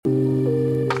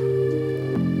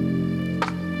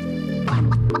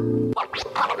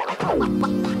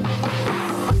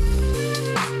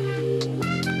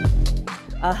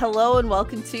Hello and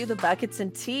welcome to the Buckets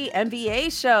and Tea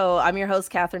NBA show. I'm your host,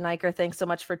 Catherine Niker. Thanks so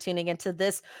much for tuning into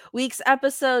this week's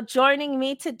episode. Joining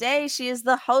me today, she is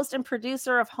the host and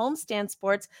producer of Homestand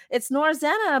Sports. It's Noor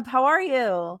Zainab. How are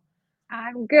you?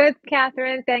 I'm good,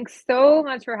 Catherine. Thanks so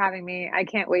much for having me. I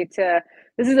can't wait to.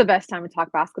 This is the best time to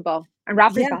talk basketball and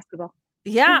Raptors basketball.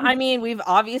 Yeah, I mean, we've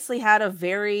obviously had a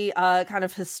very kind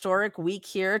of historic week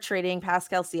here trading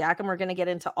Pascal Siakam. We're going to get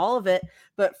into all of it.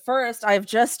 But first, I've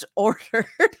just ordered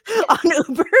on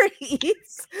Uber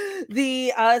Eats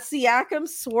the Siakam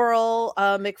Swirl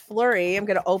McFlurry. I'm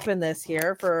going to open this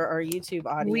here for our YouTube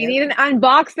audience. We need an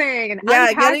unboxing.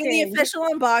 Getting the official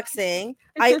unboxing.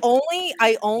 I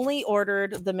only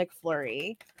ordered the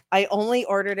McFlurry. I only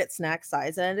ordered it snack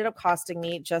size. It ended up costing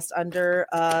me just under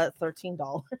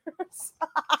 $13.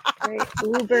 Great.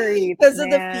 Uber Eats because of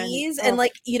the fees. And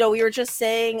we were just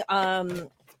saying,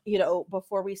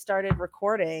 before we started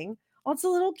recording, it's a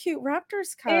little cute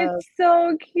Raptors cup. It's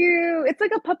so cute. It's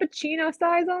like a puppuccino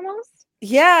size almost.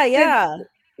 Yeah.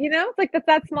 It's like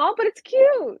that small, but it's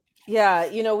cute. Yeah,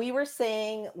 we were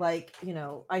saying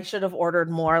I should have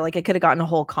ordered more. I could have gotten a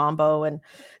whole combo and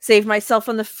saved myself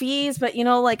on the fees, but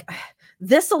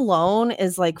this alone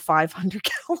is 500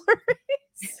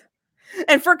 calories.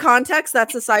 And for context,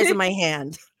 that's the size of my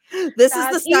hand. This is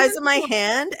the size of my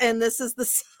hand, and this is the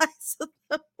size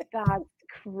of That's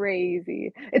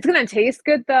crazy. It's gonna taste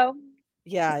good though.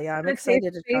 Yeah, I'm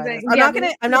excited to try this.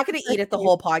 I'm not gonna eat it the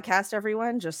whole podcast,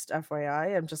 everyone. Just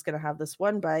FYI, I'm just gonna have this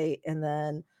one bite, and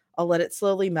then I'll let it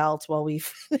slowly melt while we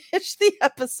finish the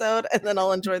episode, and then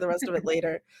I'll enjoy the rest of it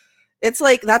later. It's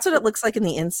that's what it looks like in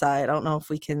the inside. I don't know if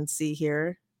we can see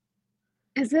here.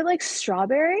 Is it like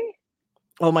strawberry?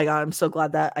 Oh my god, I'm so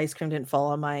glad that ice cream didn't fall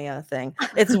on my thing.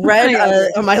 It's red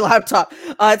on my laptop.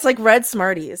 It's like red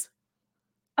Smarties.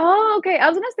 Oh, okay. I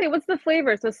was gonna say, what's the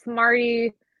flavor? So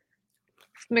Smartie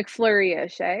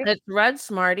McFlurry-ish, eh? It's red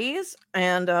Smarties,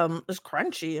 and it's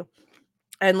crunchy,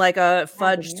 and like a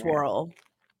fudge swirl.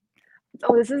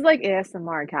 Oh, this is like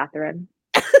ASMR, Catherine.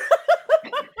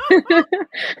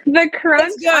 The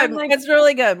crunch. It's good. It's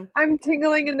really good. I'm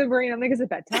tingling in the brain. I'm like, is it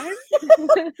bedtime?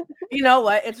 You know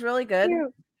what? It's really good.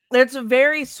 Cute. It's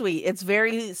very sweet. It's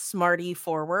very Smartie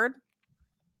forward.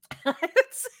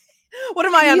 What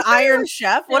am I on Iron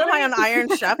Chef? What am I on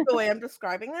Iron Chef? The way I'm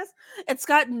describing this, it's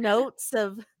got notes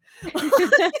of.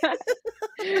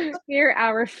 You're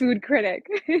our food critic.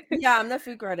 Yeah, I'm the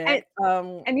food critic.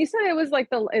 And you said it was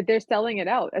they're selling it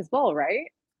out as well,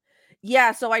 right?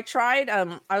 Yeah, so I tried.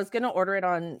 I was gonna order it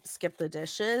on Skip the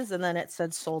Dishes, and then it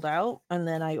said sold out, and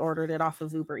then I ordered it off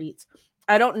of Uber Eats.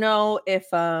 I don't know if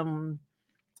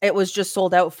it was just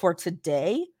sold out for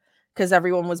today because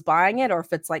everyone was buying it, or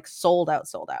if it's sold out.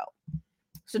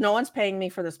 So no one's paying me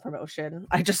for this promotion.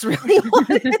 I just really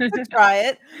wanted to try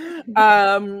it.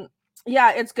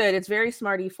 Yeah, it's good. It's very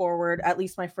Smartie forward. At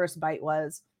least my first bite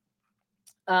was.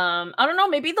 I don't know.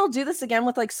 Maybe they'll do this again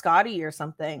with Scotty or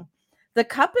something. The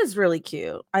cup is really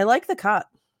cute. I like the cup.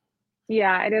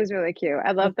 Yeah, it is really cute.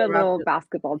 I love the little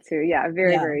basketball too. Yeah,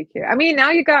 very cute. I mean, now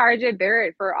you got RJ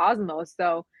Barrett for Osmos,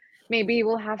 so maybe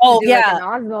we'll have to do an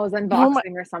Osmos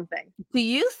unboxing or something. Do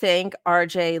you think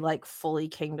RJ fully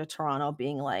came to Toronto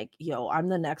being yo, I'm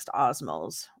the next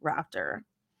Osmos Raptor?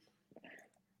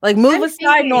 Move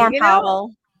aside, Norm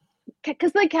Powell.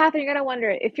 Because Catherine, you gotta wonder,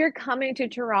 if you're coming to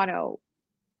Toronto,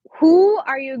 who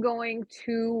are you going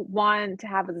to want to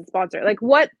have as a sponsor?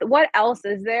 What else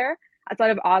is there outside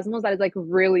of Osmos that is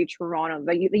really Toronto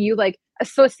that you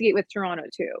associate with Toronto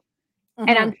too? Mm-hmm.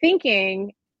 And I'm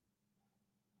thinking,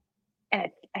 and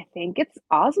I think it's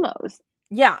Osmos.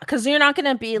 Yeah, because you're not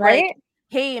gonna be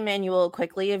hey, Emmanuel,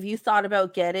 quickly, have you thought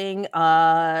about getting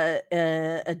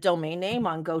a domain name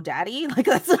on GoDaddy?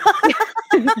 That's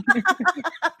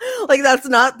that's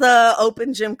not the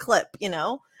open gym clip,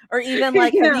 Or even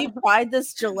have you tried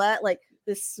this Gillette,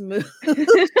 this smooth? What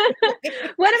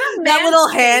about that little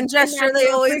hand gesture they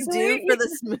always do for the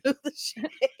smooth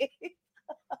shave?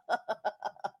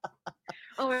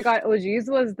 Oh my god, OG's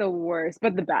was the worst,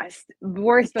 but the best.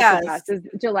 Worst, but the best. His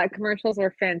Gillette commercials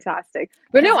were fantastic.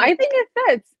 But no, I think it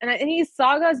fits. And he's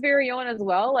Saga's very own as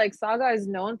well. Saga is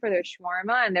known for their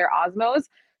shawarma and their Osmos.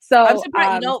 So I'm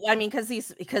surprised,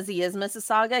 because he is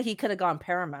Mississauga, he could have gone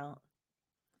Paramount.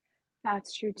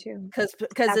 That's true too.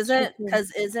 Because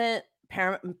isn't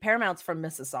Paramount's from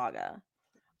Mississauga?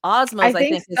 Osmos, I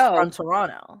think is from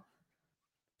Toronto.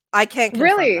 I can't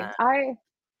confirm really that.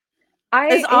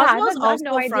 Is Osmos also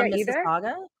no from Mississauga?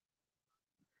 Either.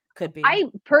 Could be.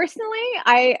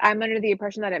 I'm under the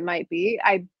impression that it might be.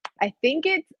 I think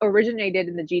it originated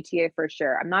in the GTA for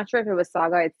sure. I'm not sure if it was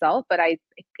Saga itself, but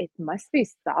it must be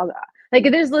Saga. Like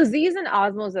if there's Laziz and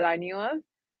Osmos that I knew of,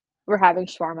 we're having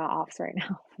shawarma offs right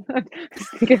now.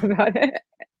 Just thinking about it.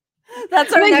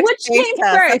 That's I'm our like, next which taste came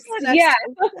test. That's first? our next Yeah.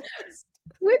 test.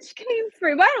 Which came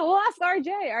first? Why don't we'll ask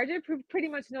RJ. RJ pretty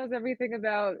much knows everything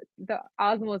about the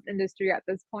Osmos industry at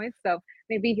this point, so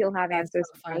maybe he'll have That's answers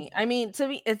so for us. funny. I mean, to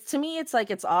me, it's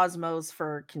like it's Osmos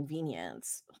for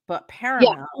convenience, but Yeah,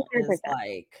 Paramount is 100%.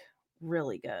 like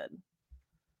really good.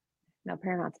 No,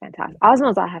 Paramount's fantastic.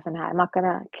 Osmos I haven't had. I'm not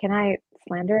gonna. Can I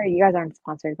slander? You guys aren't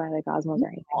sponsored by like Osmos No, or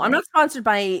anything, I'm right? not sponsored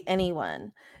by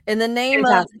anyone. In the name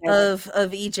of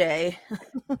Fantastic. EJ,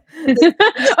 this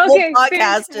whole Okay,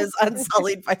 podcast is fantastic.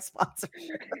 unsullied by sponsor.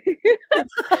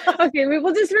 Okay, we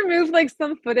will just remove like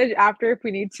some footage after if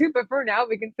we need to, but for now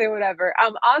we can say whatever.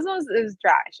 Osmos is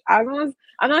trash. Osmos,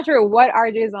 I'm not sure what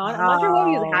RJ's on. I'm not sure what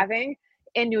he's Wow. having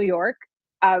in New York.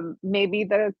 Maybe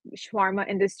the shawarma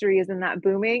industry isn't that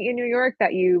booming in New York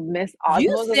that you miss You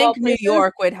Osmos of all think New places.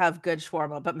 York would have good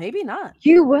shawarma, but maybe not.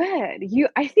 You would.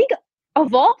 I think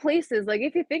of all places, like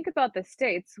if you think about the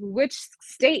states, which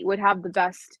state would have the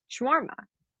best shawarma?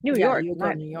 New Yeah, York, you in would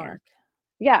my go New opinion. York.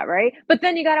 Yeah, right? But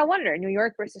then you gotta wonder, New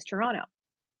York versus Toronto.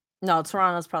 No,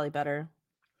 Toronto's probably better.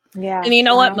 Yeah, And you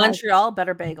know what? Toronto has Montreal,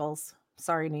 better bagels.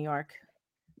 Sorry, New York.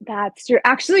 that's true.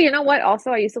 Actually, you know what?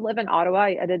 Also, I used to live in Ottawa.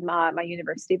 I did my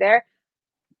university there.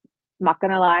 Not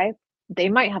gonna lie, they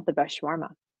might have the best shawarma.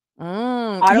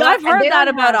 Yeah, Ottawa, I've and heard they that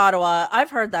don't about have Ottawa. I've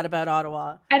heard that about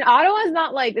Ottawa. and Ottawa's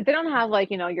not like they don't have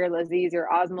like, your Lizzie's, your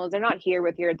Osmos. They're not here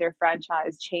with their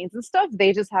franchise chains and stuff.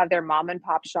 They just have their mom and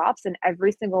pop shops, and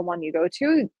every single one you go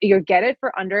to, you get it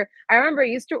for under. I remember I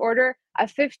used to order a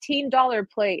 $15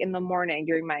 plate in the morning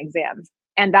during my exams,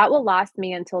 and that will last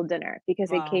me until dinner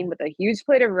because it came Wow. with a huge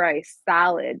plate of rice,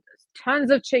 salad,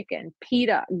 tons of chicken,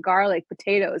 pita, garlic,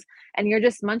 potatoes, and you're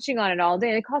just munching on it all day.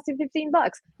 And it costs you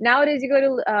 $15. Nowadays, you go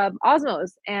to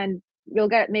Osmos and you'll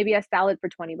get maybe a salad for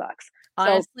 $20. So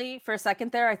Honestly, for a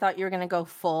second there, I thought you were gonna go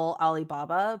full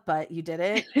Alibaba, but you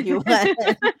didn't. You went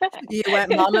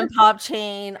mom and pop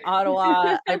chain,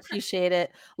 Ottawa. I appreciate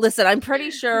it. Listen, I'm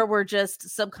pretty sure we're just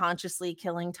subconsciously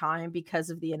killing time because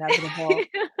of the inevitable.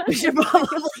 We should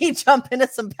probably jump into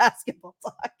some basketball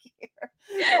talk here.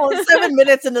 Well, 7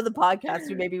 minutes into the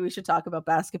podcast, maybe we should talk about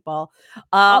basketball.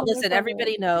 Oh, no Listen, problem.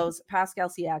 everybody knows Pascal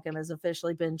Siakam has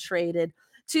officially been traded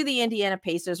to the Indiana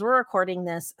Pacers. We're recording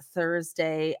this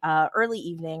Thursday, early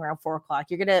evening around 4 o'clock.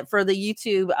 You're gonna, for the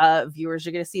YouTube viewers,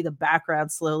 you're gonna see the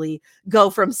background slowly go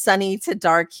from sunny to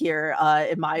dark here,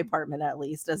 in my apartment at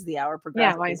least, as the hour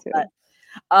Yeah, mine progresses.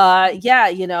 But too.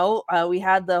 yeah, we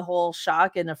had the whole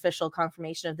shock and official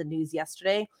confirmation of the news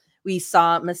yesterday. We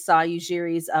saw Masai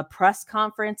Ujiri's press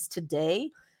conference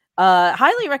today.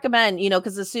 Highly recommend,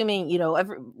 because assuming,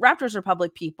 Raptors are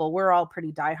public people, we're all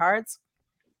pretty diehards.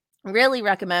 Really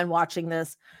recommend watching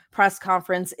this press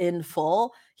conference in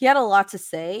full. He had a lot to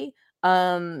say.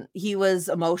 He was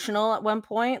emotional at one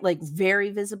point, like very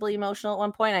visibly emotional at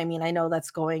one point. I mean, I know that's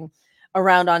going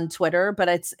around on Twitter, but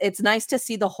it's nice to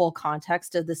see the whole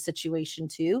context of the situation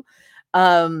too.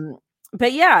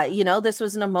 But yeah, this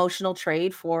was an emotional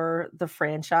trade for the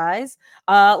franchise.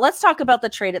 Let's talk about the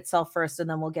trade itself first, and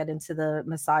then we'll get into the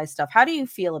Masai stuff. How do you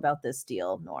feel about this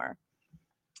deal, Nor?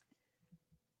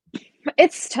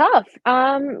 It's tough.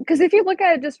 Because if you look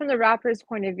at it just from the Raptors'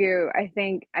 point of view, I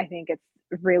think it's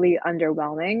really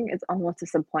underwhelming. It's almost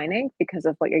disappointing because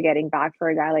of what you're getting back for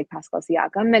a guy like Pascal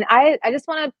Siakam. And I just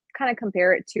want to kind of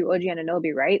compare it to OG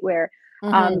Anunoby, right? Where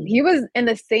Mhm. he was in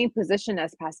the same position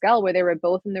as Pascal, where they were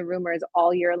both in the rumors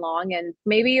all year long. And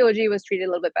maybe OG was treated a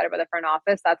little bit better by the front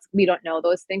office. We don't know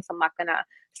those things. So I'm not gonna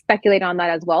speculate on that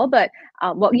as well. But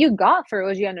what you got for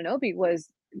OG Anunoby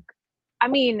was I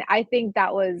mean, I think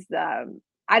that was,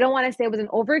 I don't want to say it was an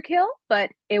overkill, but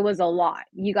it was a lot.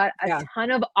 You got a Yeah. ton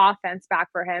of offense back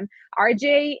for him.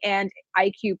 RJ and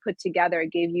IQ put together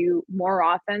gave you more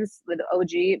offense with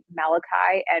OG,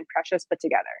 Malachi, and Precious put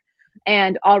together.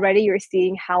 And already you're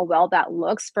seeing how well that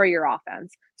looks for your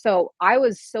offense. So I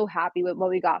was so happy with what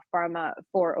we got from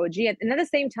for OG. And at the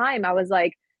same time, I was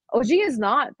like, OG is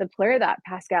not the player that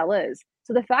Pascal is.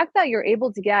 So the fact that you're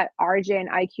able to get RJ and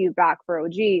IQ back for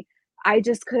OG, I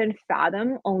just couldn't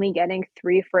fathom only getting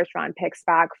 3 first round picks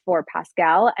back for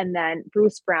Pascal and then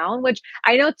Bruce Brown, which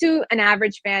I know to an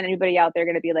average fan, anybody out there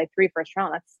going to be like 3 first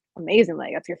round. That's amazing.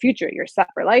 Like that's your future. You're set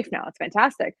for life now. It's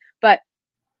fantastic. But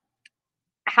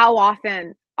how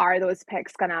often are those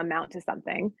picks going to amount to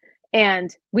something?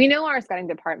 And we know our scouting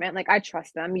department. Like I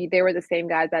trust them. They were the same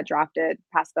guys that drafted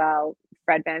Pascal,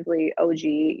 Fred VanVleet,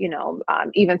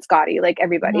 OG, even Scotty, like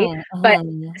everybody. Mhm, But at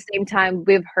mhm. the same time,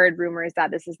 we've heard rumors that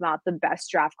this is not the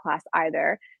best draft class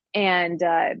either, and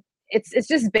it's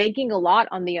just banking a lot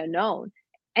on the unknown.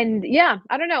 And yeah,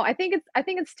 I don't know. I think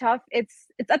it's tough. It's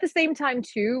at the same time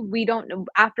too. We don't know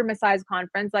after Masai's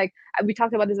conference. Like we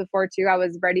talked about this before too. I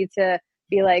was ready to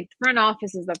be like, front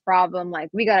office is the problem. Like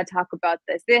we got to talk about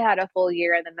this. They had a full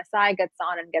year, and then Masai gets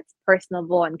on and gets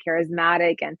personable and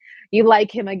charismatic, and you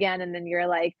like him again, and then you're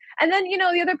like, and then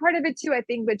the other part of it too. I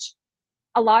think which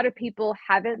a lot of people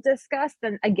haven't discussed,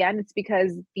 and again, it's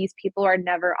because these people are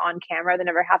never on camera, they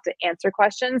never have to answer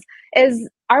questions, is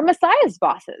our Messiah's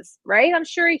bosses, right? I'm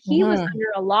sure he was Mhm. under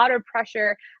a lot of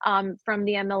pressure from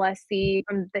the MLSC,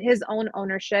 from his own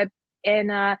ownership in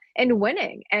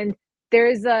winning. And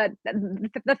there's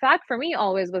the fact for me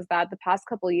always was that the past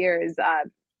couple years,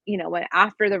 when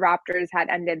after the Raptors had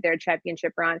ended their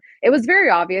championship run, it was very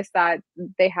obvious that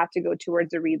they have to go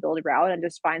towards a rebuild route and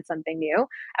just find something new.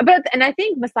 And I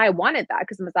think Masai wanted that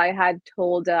because Masai had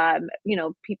told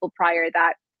people prior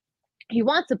that he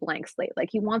wants a blank slate. Like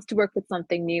he wants to work with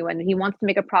something new and he wants to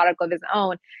make a product of his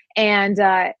own. And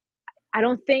I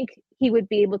don't think he would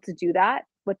be able to do that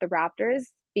with the Raptors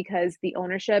because the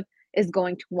ownership is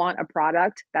going to want a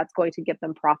product that's going to give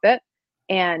them profit.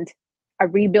 And a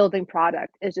rebuilding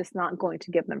product is just not going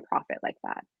to give them profit like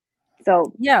that.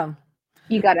 So Yeah.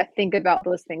 you got to think about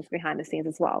those things behind the scenes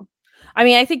as well. I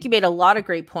mean, I think you made a lot of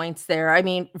great points there. I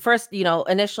mean, first,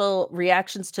 initial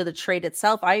reactions to the trade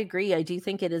itself, I agree. I do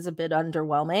think it is a bit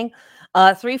underwhelming.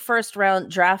 3 first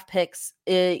round draft picks,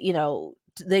 they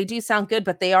do sound good,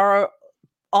 but they are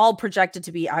all projected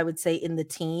to be, I would say, in the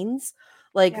teens.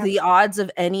 Like Yeah. the odds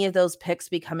of any of those picks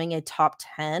becoming a top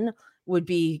 10 would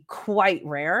be quite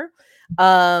rare.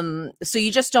 So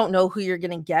you just don't know who you're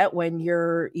going to get when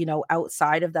you're,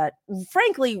 outside of that,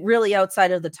 frankly, really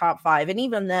outside of the top 5. And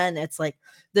even then it's like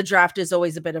the draft is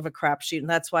always a bit of a crapshoot. And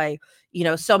that's why,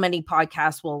 so many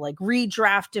podcasts will like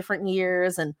redraft different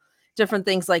years and different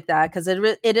things like that. Cause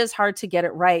it is hard to get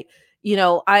it right.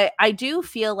 I do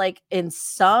feel like in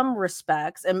some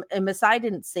respects, and Masai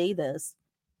didn't say this,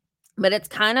 but it's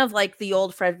kind of like the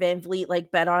old Fred VanVleet,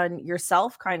 like bet on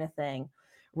yourself kind of thing,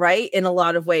 right? In a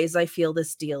lot of ways, I feel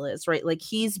this deal is right. Like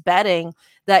he's betting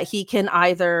that he can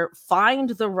either find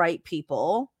the right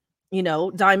people,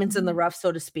 diamonds in the Mhm. rough,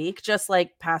 so to speak, just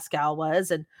like Pascal was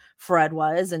and Fred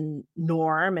was and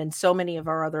Norm and so many of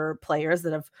our other players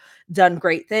that have done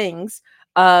great things.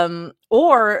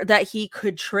 Or that he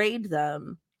could trade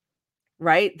them,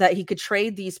 right? That he could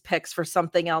trade these picks for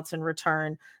something else in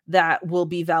return that will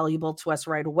be valuable to us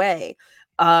right away.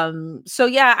 So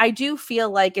yeah, I do feel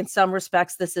like in some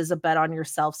respects this is a bet on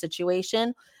yourself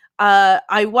situation.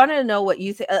 I want to know what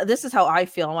you think. This is how I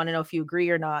feel. I want to know if you agree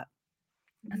or not.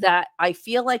 Mhm. That I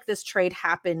feel like this trade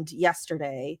happened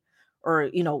yesterday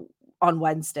or on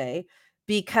Wednesday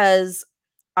because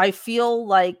I feel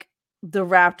like the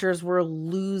Raptors were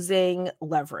losing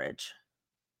leverage.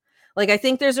 Like, I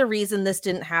think there's a reason this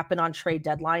didn't happen on trade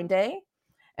deadline day,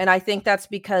 and I think that's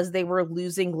because they were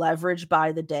losing leverage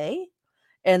by the day,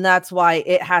 and that's why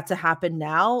it had to happen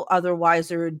now, otherwise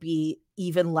there would be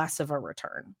even less of a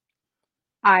return.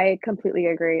 I completely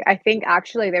agree. I think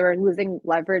actually they were losing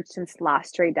leverage since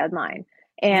last trade deadline.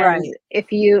 And Right.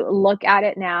 if you look at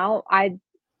it now, I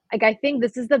think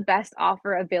this is the best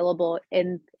offer available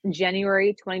in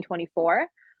January 2024.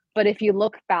 But if you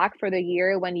look back for the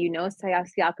year when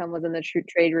Siakam was in the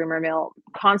trade rumor mill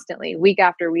constantly, week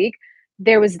after week,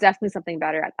 there was definitely something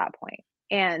better at that point.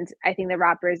 And I think the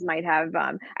Raptors might have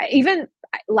even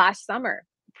last summer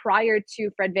prior to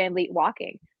Fred VanVleet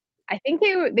walking. I think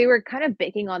they were kind of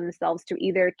baking on themselves to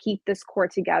either keep this core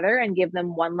together and give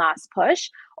them one last push,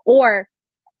 or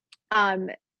um,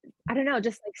 I don't know,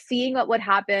 just like seeing what would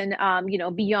happen,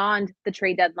 beyond the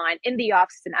trade deadline in the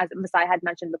offseason, as Masai had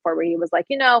mentioned before, where he was like,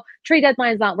 trade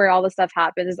deadline is not where all the stuff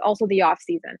happens, it's also the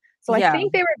offseason. So I Yeah.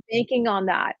 think they were banking on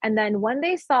that. And then when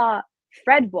they saw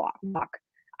Fred walk,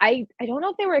 I don't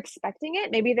know if they were expecting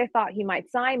it. Maybe they thought he might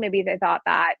sign. Maybe they thought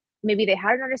that maybe they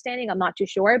had an understanding. I'm not too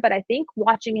sure. But I think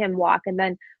watching him walk and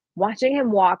then watching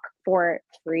him walk for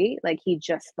free, like he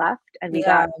just left and we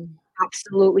Yeah. got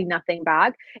absolutely nothing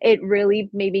back, it really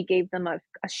maybe gave them a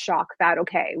shock that,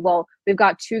 okay, well, we've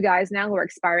got two guys now who are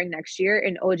expiring next year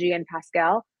in OG and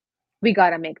Pascal. We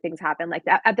got to make things happen like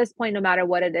that. At this point, no matter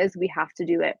what it is, we have to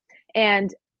do it.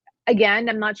 And again,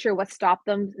 I'm not sure what stopped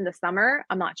them in the summer.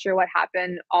 I'm not sure what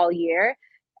happened all year.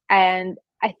 And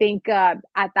I think at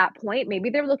that point, maybe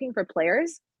they were looking for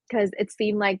players because it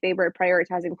seemed like they were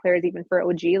prioritizing players even for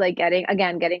OG, like getting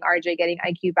RJ, getting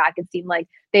IQ back. It seemed like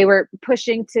they were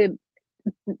pushing to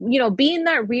be in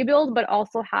that rebuild, but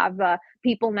also have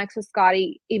people next to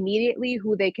Scotty immediately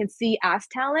who they can see as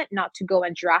talent, not to go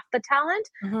and draft the talent.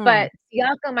 Mhm. But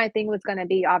Siakam, I think, was going to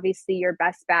be obviously your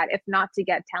best bet, if not to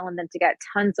get talent, then to get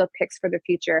tons of picks for the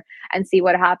future and see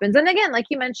what happens. And again, like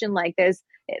you mentioned, like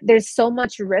there's so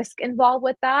much risk involved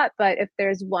with that. But if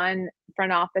there's one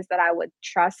front office that I would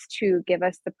trust to give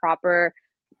us the proper,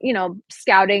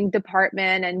 scouting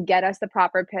department and get us the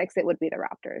proper picks, it would be the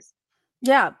Raptors.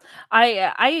 Yeah,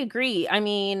 I agree. I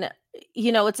mean,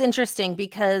 it's interesting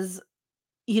because,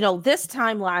 this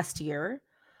time last year,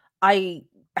 I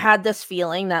had this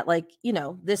feeling that, like,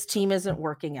 this team isn't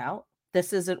working out.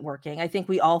 This isn't working. I think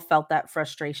we all felt that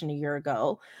frustration a year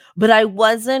ago, but I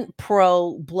wasn't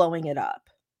pro blowing it up,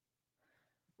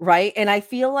 right? And I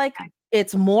feel like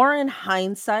it's more in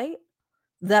hindsight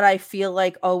that I feel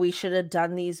like, "Oh, we should have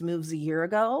done these moves a year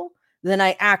ago," than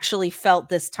I actually felt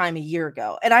this time a year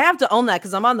ago. And I have to own that because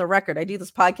 'cause I'm on the record. I do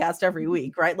this podcast every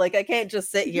week, right? Like, I can't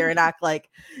just sit here and act like,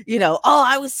 "Oh,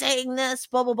 I was saying this,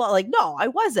 blah, blah, blah." Like, no, I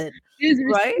wasn't, There's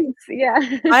right? receipts,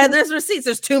 yeah. There's receipts.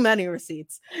 There's too many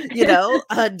receipts,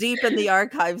 deep in the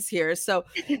archives here. So,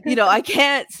 I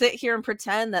can't sit here and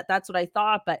pretend that that's what I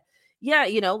thought. But yeah,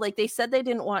 like they said, they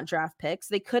didn't want draft picks.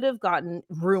 They could have gotten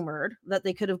rumored that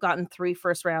they could have gotten 3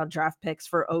 first round draft picks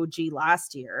for OG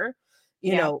last year.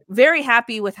 Yeah. Very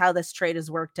happy with how this trade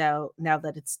has worked out now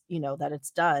that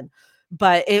it's done.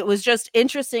 But it was just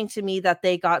interesting to me that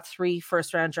they got 3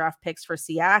 first round draft picks for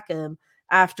Siakam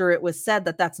after it was said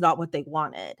that that's not what they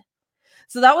wanted.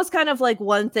 So that was kind of like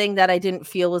one thing that I didn't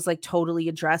feel was like totally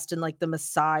addressed in like the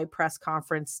Masai press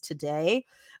conference today.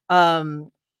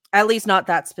 Um, at least not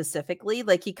that specifically.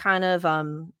 Like he kind of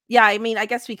yeah, I mean, I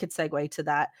guess we could segue to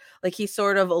that. Like he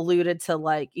sort of alluded to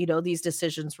like, these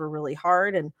decisions were really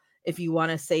hard, and if you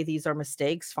want to say these are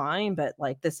mistakes, fine, but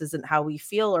like this isn't how we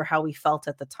feel or how we felt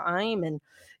at the time. And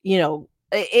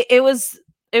it was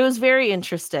very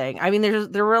interesting. I mean,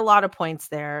 there were a lot of points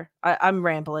there. I'm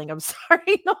rambling. I'm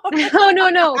sorry. No, Oh, no,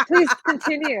 no, please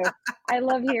continue. I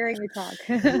love hearing you talk.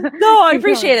 no, I Keep going.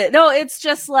 appreciate it. No, it's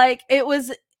just like it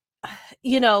was.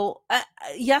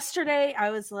 Yesterday I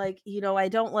was like, I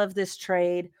don't love this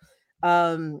trade.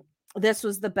 Um, this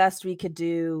was the best we could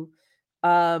do.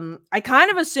 I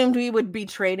kind of assumed we would be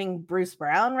trading Bruce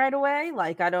Brown right away.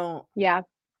 Like, I don't. Yeah.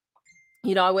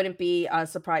 I wouldn't be,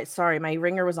 surprised. Sorry, my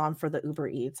ringer was on for the Uber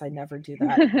Eats. I never do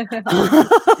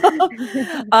that.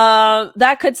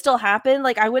 That could still happen.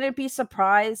 Like, I wouldn't be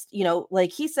surprised,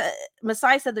 like he said,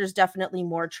 Masai said there's definitely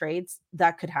more trades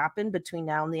that could happen between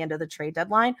now and the end of the trade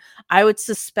deadline. I would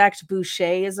suspect Boucher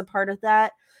is a part of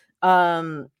that.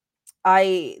 Um,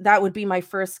 that would be my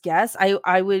first guess.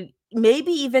 I would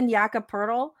maybe even Jakob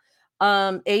Poeltl.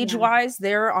 Yeah. Age-wise,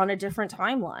 they're on a different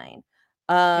timeline.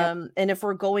 Yep. And if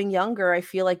we're going younger, I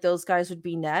feel like those guys would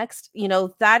be next.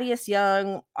 Thaddeus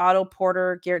Young, Otto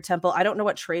Porter, Garrett Temple. I don't know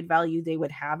what trade value they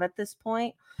would have at this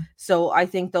point. So I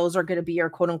think those are going to be our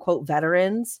quote unquote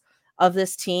veterans of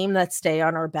this team that stay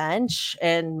on our bench,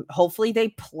 and hopefully they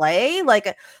play.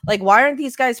 Like why aren't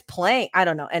these guys playing? I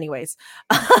don't know. Anyways,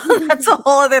 that's a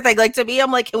whole other thing. Like to me,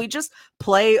 I'm like, can we just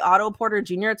play Otto Porter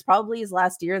Jr.? It's probably his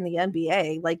last year in the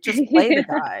NBA. Like just play the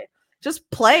guy. Just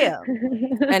play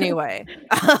him. Anyway.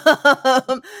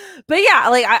 But yeah,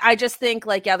 like I just think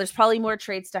like, yeah, there's probably more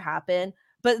trades to happen.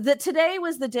 But today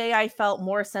was the day I felt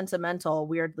more sentimental,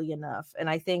 weirdly enough. And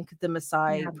I think the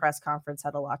Masai Yeah. press conference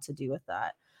had a lot to do with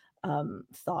that.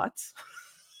 Thoughts?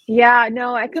 Yeah,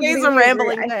 no, I Today's a completely agree.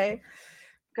 rambling day.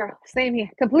 Girl, same here.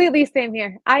 Completely same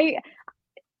here.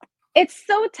 It's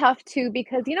so tough too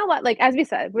because you know what? Like as we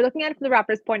said, we're looking at it from the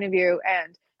Raptors' point of view,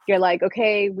 and you're like,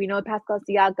 okay, we know Pascal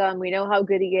Siakam, we know how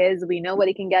good he is, we know what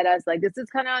he can get us. Like this is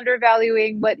kind of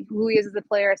undervaluing what who he is as a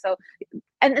player. So,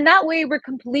 and that way, we're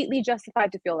completely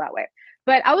justified to feel that way.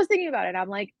 But I was thinking about it. I'm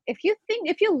like, if you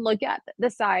look at the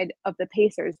side of the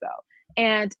Pacers though,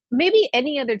 and maybe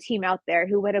any other team out there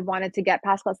who would have wanted to get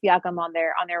Pascal Siakam on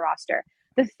their roster,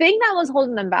 the thing that was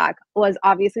holding them back was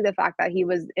obviously the fact that he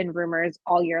was in rumors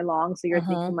all year long. So you're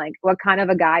thinking Mhm. like, what kind of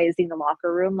a guy is he in the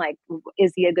locker room? Like,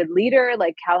 is he a good leader?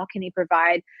 Like, how can he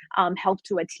provide help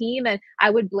to a team? And I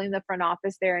would blame the front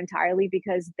office there entirely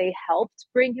because they helped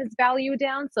bring his value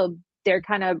down. So they're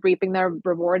kind of reaping the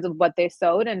rewards of what they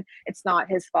sowed, and it's not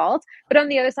his fault. But on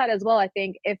the other side as well, I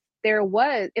think if there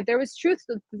was truth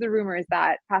to the rumors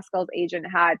that Pascal's agent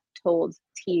had told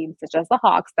teams such as the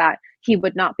Hawks that he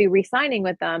would not be re-signing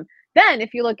with them, then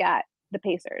if you look at the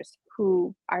Pacers,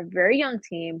 who are a very young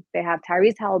team, they have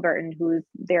Tyrese Halliburton, who's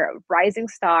their rising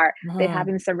star. They have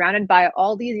Mhm. him surrounded by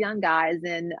all these young guys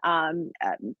in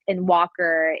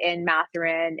Walker, in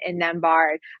Matherin, in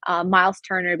Nembhard, Miles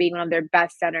Turner being one of their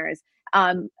best centers.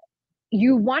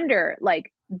 You wonder,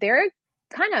 like, they're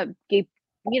kind of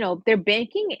they're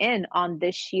banking in on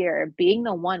this year being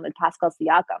the one with Pascal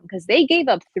Siakam because they gave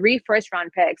up 3 first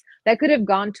round picks that could have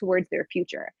gone towards their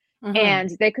future. Mhm. And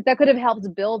that could have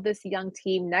helped build this young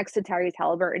team next to Tyrese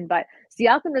Halliburton, but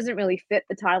Siakam doesn't really fit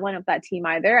the timeline of that team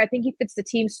either. I think he fits the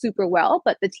team super well,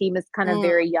 but the team is kind of Mm.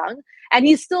 very young. And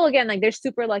he's still, again, like, they're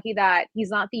super lucky that he's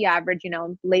not the average,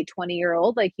 late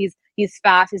 20-year-old. Like, he's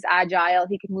fast, he's agile,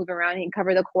 he can move around, he can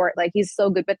cover the court. Like, he's so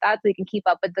good with that, so he can keep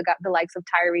up with the likes of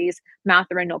Tyrese,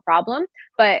 Mathurin, no problem.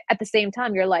 But at the same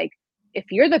time, you're like, if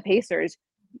you're the Pacers,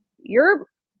 you're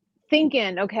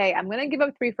thinking, okay, I'm gonna give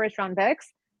up 3 first round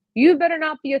picks. You better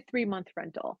not be a 3-month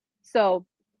rental. So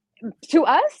to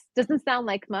us, doesn't sound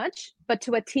like much, but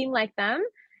to a team like them,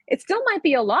 it still might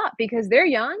be a lot because they're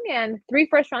young, and 3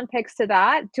 first round picks to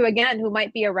that, to, again, who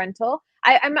might be a rental.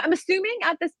 I'm assuming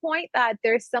at this point that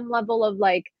there's some level of,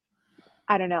 like,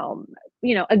 I don't know,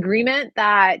 agreement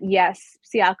that yes,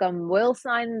 Siakam will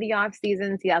sign in the off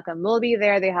season. Siakam will be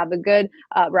there. They have a good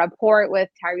rapport with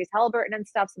Tyrese Halliburton and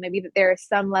stuff. So maybe that there is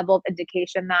some level of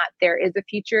indication that there is a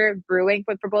future brewing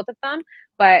for both of them.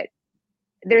 But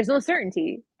there's no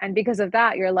certainty, and because of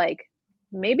that, you're like,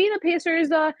 maybe the Pacers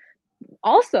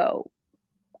also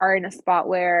are in a spot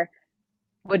where,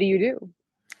 what do you do?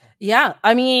 Yeah,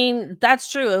 I mean,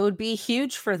 that's true. It would be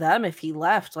huge for them if he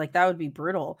left. Like that would be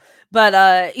brutal. But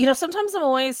sometimes I'm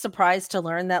always surprised to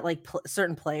learn that like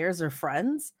certain players are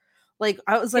friends. Like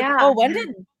I was like, "Oh, Yeah, when did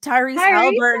Tyrese Tyrese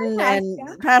Halliburton and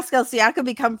and Pascal. Pascal Siakam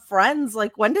become friends?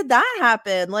 Like when did that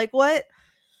happen? Like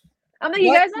I'm like, you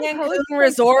what guys don't post Cancun like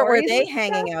resort were stories they and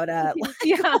hanging out stuff. at?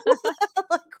 Yeah.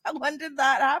 Like when did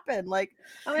that happen? Like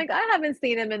I'm like, I haven't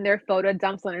seen them in their photo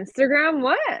dumps on Instagram.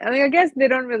 What? I mean, I guess they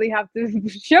don't really have to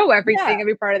show yeah. everything,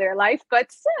 every part of their life,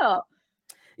 but still,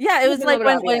 Yeah, it it's was a little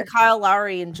like bit when obvious. Kyle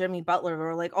Lowry and Jimmy Butler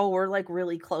were like, "Oh, we're like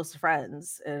really close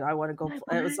friends, and I want to go." I'm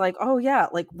like, It was what? like, "Oh yeah,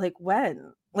 like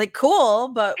when? Like cool,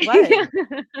 but Yeah. when?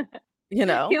 You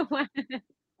know, You what?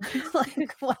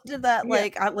 like when did that? Yeah.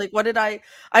 Like, like what did I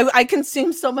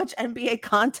consume so much NBA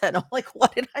content. I'm like,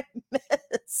 what did I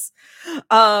miss?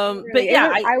 But Literally,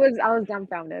 yeah, I was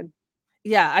dumbfounded.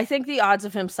 I think the odds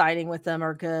of him signing with them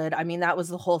are good. I mean, that was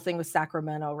the whole thing with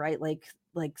Sacramento, right?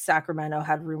 Like Sacramento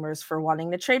had rumors for wanting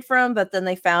to trade for him, but then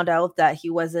they found out that he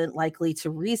wasn't likely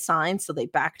to re-sign, so they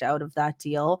backed out of that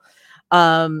deal.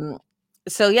 Um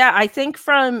so yeah, I think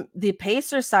from the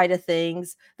Pacer side of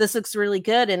things, this looks really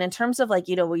good. And in terms of like,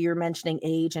 what you're mentioning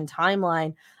age and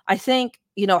timeline, I think,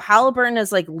 Halliburton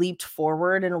has like leaped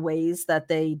forward in ways that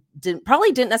they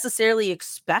didn't necessarily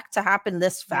expect to happen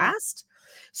this Yeah. fast.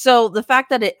 So the fact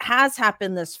that it has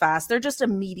happened this fast, they're just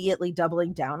immediately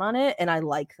doubling down on it, and I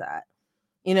like that.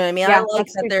 You know what I mean? I Yeah, like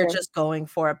that's that for they're sure. just going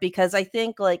for it because I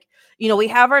think like, we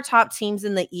have our top teams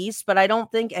in the East, but I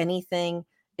don't think anything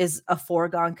is a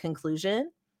foregone conclusion,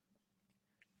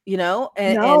 and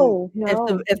No, if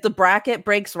the no. if the bracket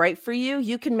breaks right for you,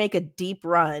 you can make a deep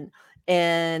run.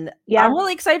 And I'm Yeah,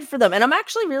 really excited for them. And I'm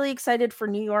actually really excited for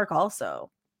New York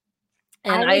also.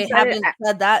 And I'm I excited. haven't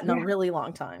said that in a Yeah. really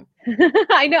long time.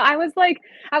 I know. I was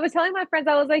telling my friends,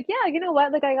 I was like, yeah, you know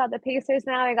what? Like, I got the Pacers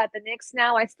now, I got the Knicks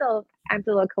now. I'm still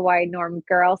a Kawhi Norm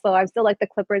girl, so I still like the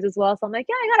Clippers as well. So I'm like,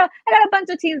 yeah, I got a bunch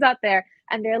of teams out there,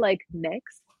 and they're like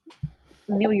Knicks,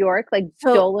 New York, like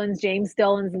So James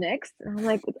Dolan's Knicks, and I'm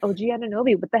like, OG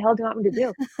Anunoby, what the hell do you want me to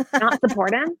do? Not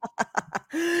support him?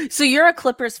 So you're a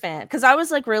Clippers fan? Because I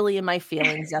was like really in my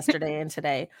feelings yesterday and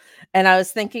today, and I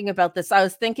was thinking about this. I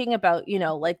was thinking about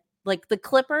like the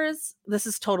Clippers. This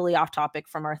is totally off topic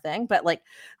from our thing, but like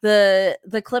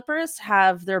the Clippers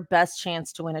have their best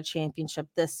chance to win a championship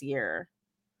this year,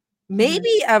 Mhm.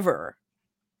 maybe ever,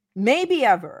 maybe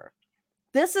ever.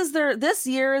 This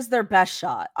year is their best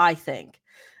shot, I think.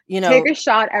 You Take know, a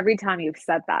shot every time you've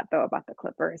said that though about the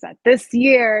Clippers. That this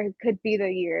year could be the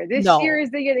year. This year no.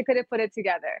 is the year they could have put it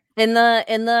together. In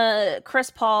the Chris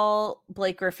Paul,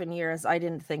 Blake Griffin years, I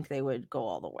didn't think they would go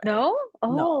all the way. No?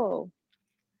 No. Oh.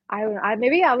 I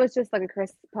maybe I was just like a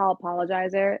Chris Paul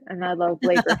apologizer, and I love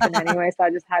Blake Griffin anyway, so I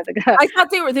just had to go. I thought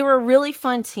they were a really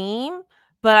fun team,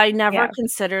 but I never Yeah,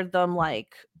 considered them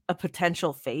like a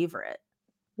potential favorite.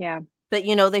 yeah. But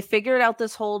they figured out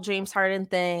this whole James Harden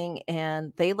thing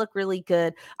and they look really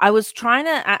good. I was trying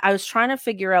to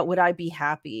figure out, would I be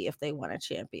happy if they won a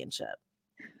championship?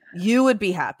 You would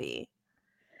be happy.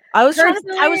 I was trying to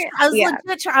Personally, I was yeah.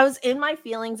 legit I was in my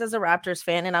feelings as a Raptors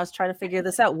fan, and I was trying to figure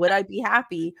this out. Would I be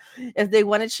happy if they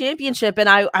won a championship? And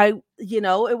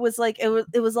it was like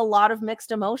it was a lot of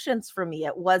mixed emotions for me.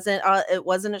 It wasn't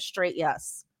a straight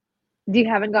yes. You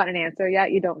haven't got an answer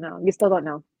yet? You don't know. You still don't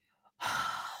know.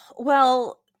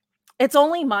 Well, it's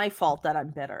only my fault that I'm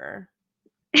bitter,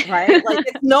 right? Like,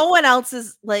 if no one else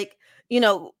is like,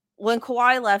 when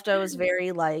Kawhi left, I was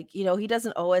very like, he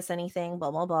doesn't owe us anything,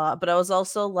 blah, blah, blah. But I was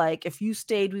also like, if you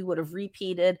stayed, we would have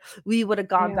repeated, we would have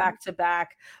gone Yeah. back to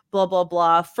back, blah, blah,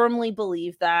 blah. Firmly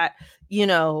believe that, I'd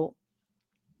be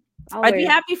Always.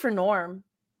 happy for Norm.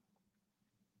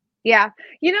 Yeah.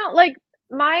 Like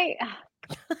my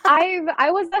I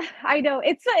know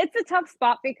it's a tough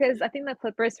spot because I think the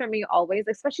Clippers for me always,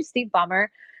 especially Steve Ballmer,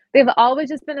 they've always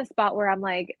just been a spot where I'm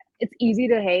like, it's easy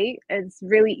to hate. It's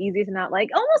really easy to not like,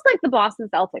 almost like the Boston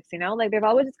Celtics, like they've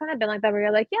always just kind of been like that where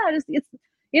you're like, yeah, just it's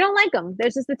you don't like them.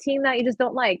 There's just a team that you just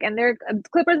don't like. And their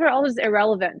Clippers were always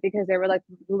irrelevant because they were like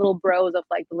little bros of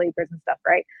like the Lakers and stuff,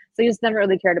 right? So you just never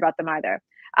really cared about them either.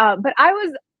 But I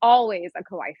was always a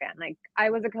Kawhi fan. Like I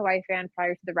was a Kawhi fan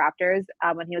prior to the Raptors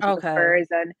when he was with the Okay. Spurs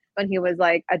and when he was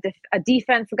like a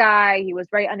defense guy. He was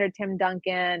right under Tim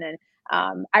Duncan, and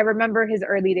I remember his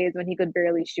early days when he could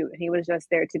barely shoot, and he was just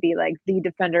there to be like the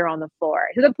defender on the floor.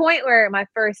 To the point where my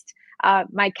first I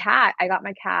got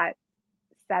my cat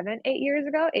 8 years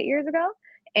ago,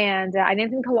 and I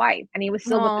named him Kawhi, and he was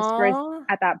still with the Spurs Aw.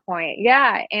 at that point.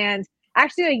 Yeah, and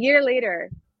actually a year later,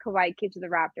 Kawhi came to the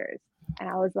Raptors, and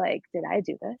I was like, "Did I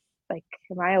do this? Like,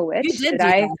 am I a You witch? did Did do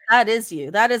I?" that. That is you.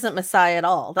 That isn't Masai at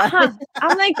all. That Huh.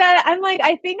 I'm like that. I'm like,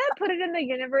 I think I put it in the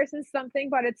universe and something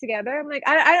brought it together. I'm like,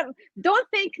 I don't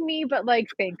thank me, but like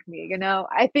thank me.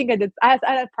 I think I did. I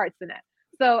had parts in it.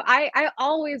 So I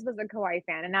always was a Kawhi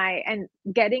fan, and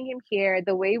getting him here,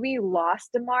 the way we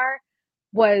lost Demar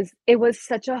it was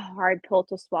such a hard pill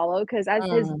to swallow because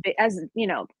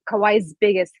Mm, Kawhi's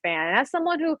biggest fan, and as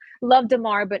someone who loved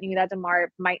Demar but knew that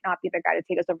Demar might not be the guy to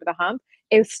take us over the hump,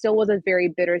 it still was a very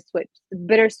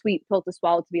bittersweet pill to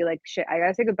swallow to be like, shit, I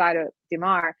gotta say goodbye to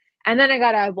Demar. And then I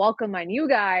gotta welcome my new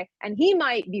guy, and he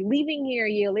might be leaving here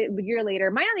a year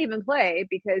later, might not even play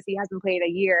because he hasn't played a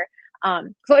year.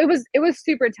 So it was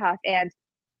super tough. And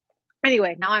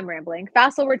anyway, now I'm rambling.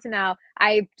 Fast forward to now.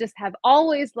 I just have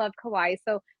always loved Kawhi,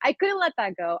 so I couldn't let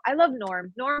that go. I love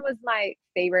Norm. Norm was my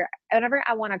favorite. Whenever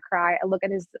I want to cry, I look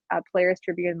at his Players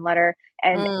Tribune letter,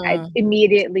 and I mm.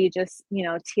 immediately just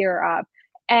tear up.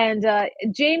 And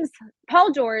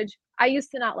Paul George, I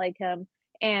used to not like him,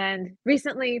 and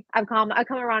recently I've come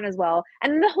around as well.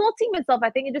 And the whole team itself,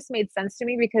 I think it just made sense to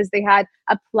me because they had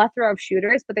a plethora of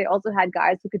shooters, but they also had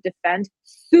guys who could defend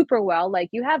super well. Like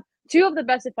you have two of the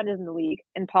best defenders in the league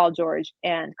in Paul George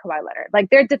and Kawhi Leonard. Like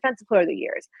they're defensive player of the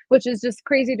years, which is just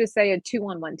crazy to say a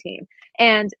 2-on-1 team.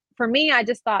 And for me, I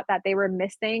just thought that they were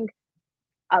missing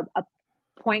a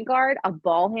point guard, a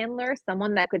ball handler,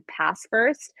 someone that could pass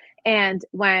first. And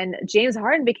when James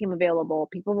Harden became available,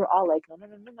 people were all like, no, no,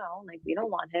 no, no, no. Like, we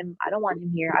don't want him. I don't want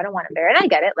him here. I don't want him there. And I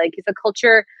get it. Like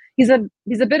he's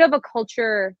a bit of a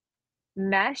culture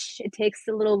mesh. It takes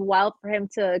a little while for him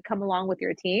to come along with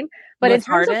your team. But in With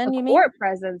terms of the Harden, you mean? court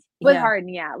presence with Yeah. Harden,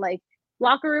 yeah, like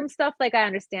locker room stuff, like I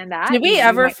understand that. Did we You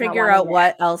ever might not figure want him out there.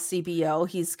 what LCBO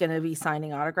he's gonna be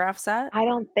signing autographs at? I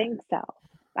don't think so.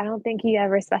 I don't think he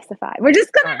ever specified. We're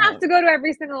just gonna have Alright. to go to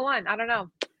every single one. I don't know.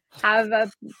 Have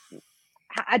a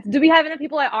do we have enough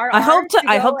people at I RR hope to to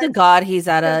I go hope to and God he's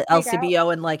at to a take out?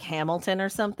 LCBO in, like, Hamilton or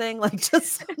something, like,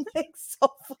 just something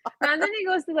so far. And then he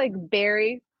goes to like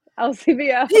Barry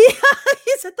LCBO. Yeah,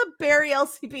 he's at the Barry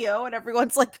LCBO, and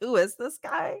everyone's like, "Who is this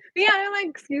guy?" Yeah, I'm like,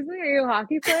 excuse me, are you a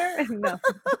hockey player? No.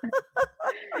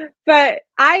 But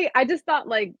I just thought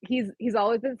like he's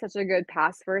always been such a good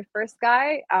first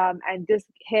guy, and just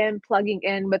him plugging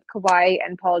in with Kawhi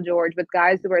and Paul George with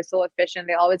guys who are so efficient,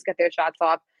 they always get their shots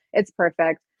off. It's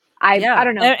perfect. I Yeah,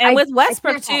 don't know. and I with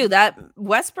Westbrook can't too, fault. that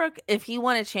Westbrook, if he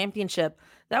won a championship,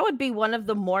 that would be one of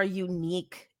the more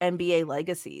unique NBA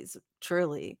legacies,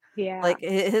 truly. Yeah, Like,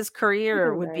 his he's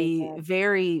career a would very be good.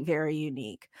 very, very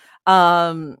unique.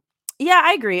 Um, yeah,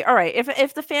 I agree. Alright,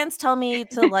 if the fans tell me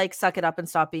to, like, suck it up and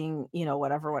stop being,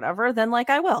 whatever, whatever, then, like,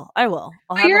 I will. I will.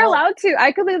 I'll But have a you're whole allowed to.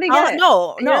 I completely get I'll it.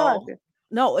 no, You're allowed no. to.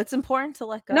 No, it's important to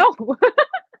let go. No.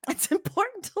 It's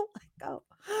important to let go.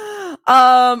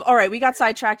 All right, we got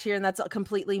sidetracked here, and that's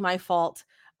completely my fault.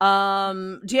 Do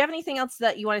you have anything else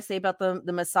that you want to say about the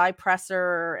Masai presser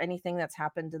or anything that's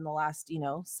happened in the last,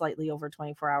 slightly over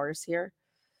 24 hours here?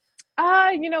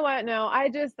 You know what? No, I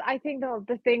think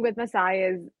the thing with Masai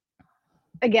is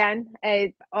again,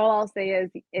 all I'll say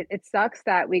is it sucks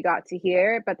that we got to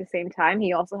hear, but at the same time,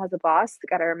 he also has a boss.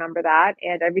 Got to remember that.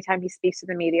 And every time he speaks to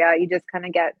the media, you just kind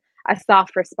of get a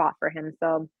softer spot for him.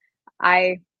 So,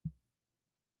 I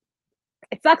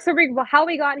it sucks how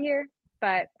we got here,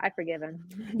 but I forgive him.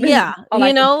 Is Yeah, all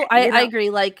I can I say. agree.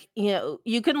 Like,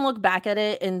 you can look back at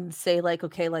it and say, like,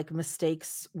 okay, like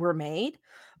mistakes were made,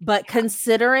 But Yeah.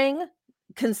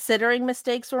 considering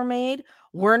mistakes were made,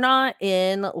 we're not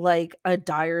in like a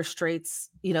dire straits,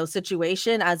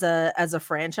 situation as a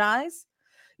franchise.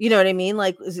 You know what I mean?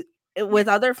 Like with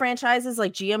other franchises,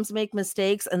 like GMs make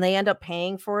mistakes and they end up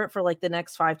paying for it for like the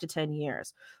next 5 to 10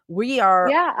 years. We are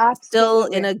Yeah, still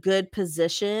in absolutely. a good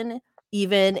position,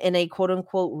 even in a quote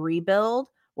unquote rebuild,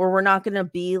 where we're not going to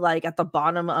be like at the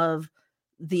bottom of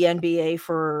the NBA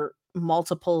for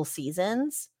multiple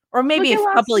seasons, or maybe Look a at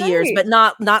last couple of years, night.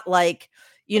 but not like,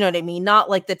 you know what I mean? Not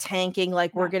like the tanking,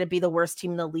 like we're Yeah. going to be the worst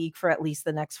team in the league for at least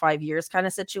the next 5 years kind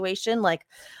of situation. Like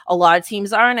a lot of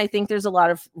teams are, and I think there's a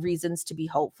lot of reasons to be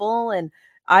hopeful. And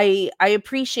I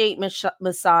appreciate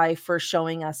Masai for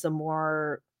showing us a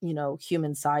more,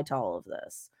 human side to all of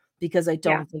this, because I Yeah.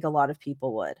 don't think a lot of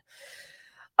people would.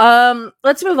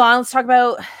 Let's move on. Let's talk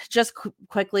about just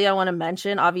quickly. I want to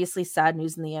mention obviously sad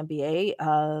news in the NBA.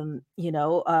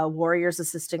 Warriors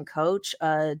assistant coach,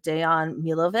 Dejan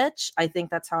Milovic. I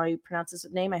think that's how I pronounce his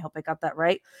name. I hope I got that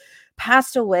right.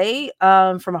 Passed away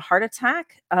from a heart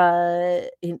attack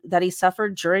that he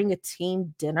suffered during a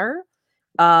team dinner.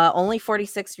 Only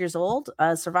 46 years old,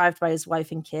 survived by his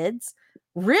wife and kids.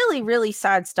 Really, really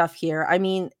sad stuff here. I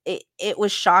mean, it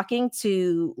was shocking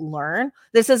to learn.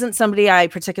 This isn't somebody I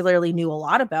particularly knew a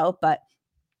lot about, but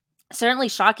certainly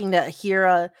shocking to hear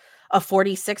a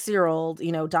 46-year-old,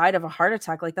 died of a heart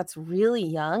attack. Like that's really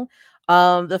young.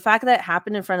 The fact that it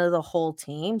happened in front of the whole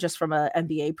team, just from a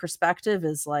NBA perspective,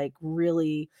 is like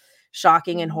really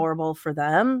shocking and Mhm. horrible for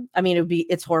them. I mean,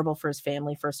 it's horrible for his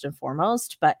family first and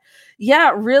foremost, but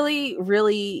yeah, really,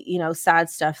 really, sad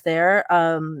stuff there.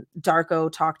 Darko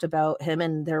talked about him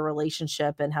and their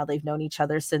relationship and how they've known each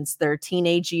other since their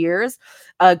teenage years,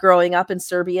 growing up in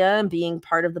Serbia and being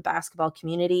part of the basketball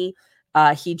community.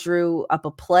 He drew up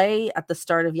a play at the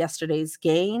start of yesterday's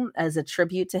game as a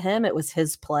tribute to him. It was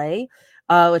his play,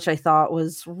 which I thought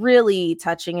was really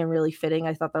touching and really fitting.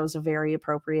 I thought that was a very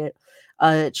appropriate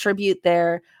tribute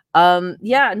there.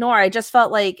 Yeah, Nora, I just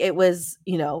felt like it was,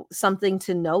 something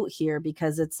to note here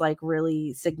because it's like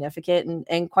really significant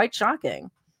and quite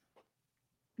shocking.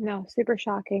 No, super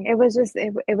shocking. It was just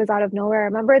it was out of nowhere. I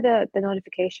remember the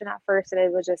notification at first, and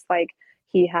it was just like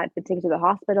he had been taken to the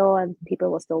hospital and people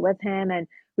were still with him, and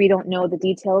we don't know the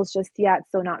details just yet,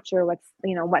 so not sure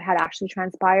what had actually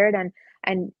transpired,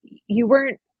 and you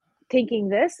weren't thinking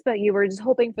this, but you were just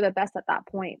hoping for the best at that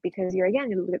point because you're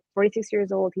 46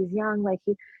 years old, he's young, like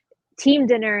he team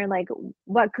dinner, like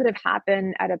what could have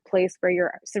happened at a place where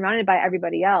you're surrounded by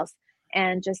everybody else,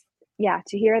 and just yeah,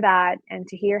 to hear that and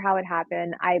to hear how it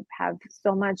happened, I have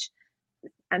so much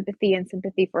empathy and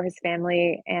sympathy for his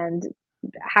family, and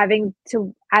having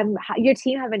to your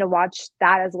team having to watch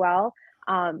that as well.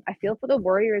 I feel for the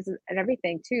Warriors and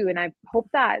everything too, and I hope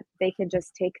that they can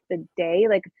just take the day.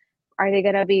 Like, are they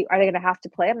gonna have to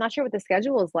play? I'm not sure what the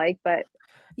schedule is like, but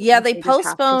Yeah, they they just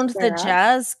have to postponed the square up.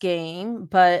 Jazz game,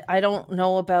 but I don't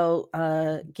know about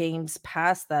games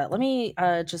past that. Let me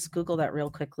just Google that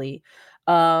real quickly.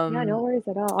 Yeah, no Um worries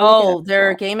at all. I'll look it up oh, as their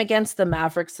well. game against the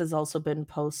Mavericks has also been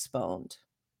postponed.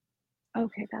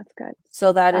 Okay, that's good.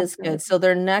 So that That's is good. good. So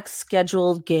their next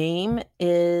scheduled game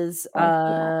is Oh,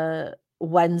 yeah.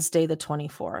 Wednesday the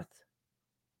 24th.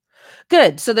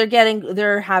 Good. So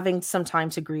they're having some time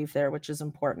to grieve there, which is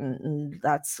important, and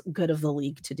that's good of the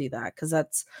league to do that because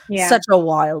that's Yeah. such a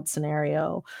wild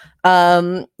scenario.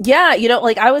 Yeah,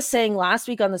 like I was saying last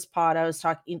week on this pod, I was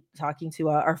talking to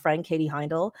our friend Katie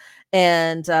Heindel,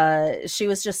 and she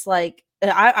was just like,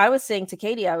 I was saying to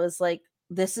Katie, I was like,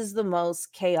 this is the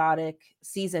most chaotic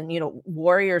season,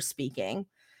 Warrior speaking,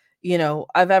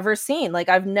 I've ever seen. Like,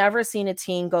 I've never seen a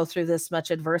team go through this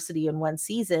much adversity in one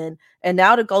season. And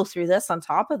now to go through this on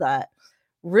top of that,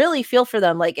 really feel for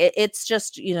them. Like, it's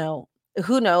just,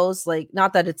 who knows? Like,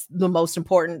 not that it's the most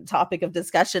important topic of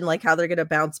discussion, like how they're going to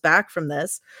bounce back from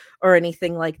this or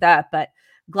anything like that. But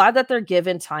glad that they're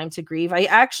given time to grieve. I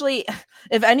actually,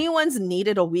 if anyone's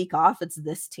needed a week off, it's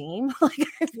this team. Like,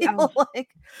 I Oh, feel like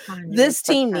this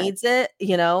team 100%. needs it,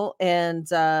 and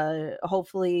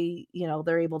hopefully,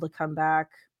 they're able to come back,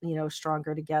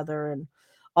 stronger together and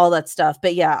all that stuff.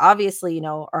 But yeah, obviously,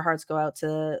 our hearts go out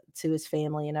to his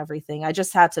family and everything. I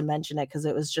just had to mention it because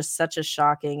it was just such a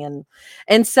shocking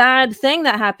and sad thing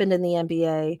that happened in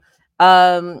the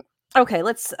NBA. Okay,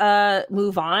 let's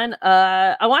move on.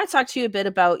 I want to talk to you a bit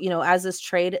about, as this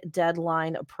trade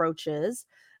deadline approaches.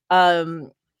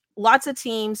 Um Lots of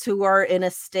teams who are in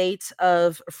a state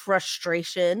of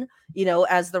frustration,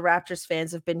 as the Raptors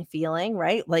fans have been feeling,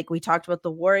 right? Like we talked about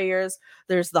the Warriors,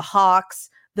 there's the Hawks,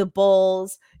 the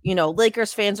Bulls.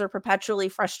 Lakers fans are perpetually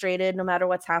frustrated no matter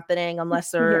what's happening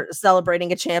unless they're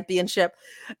celebrating a championship.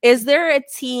 Is there a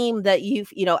team that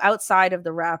outside of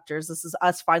the Raptors, this is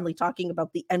us finally talking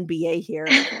about the NBA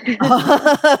here,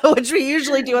 which we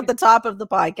usually do at the top of the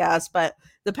podcast, but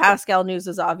the Pascal news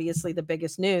is obviously the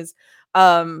biggest news.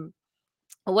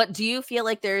 What do you feel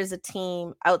like there is a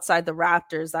team outside the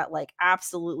Raptors that like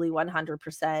absolutely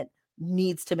 100%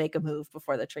 needs to make a move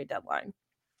before the trade deadline?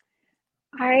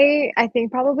 I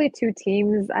think probably two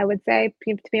teams, I would say,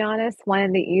 to be honest, one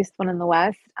in the East, one in the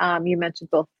West. You mentioned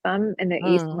both of them. In the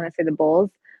East, I Mm, want to say the Bulls.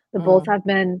 The Bulls mm, have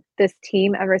been this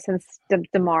team ever since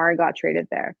DeMar got traded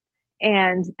there.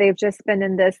 And they've just been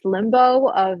in this limbo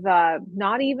of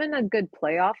not even a good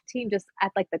playoff team, just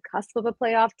at like the cusp of a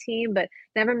playoff team, but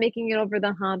never making it over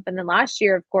the hump. And then last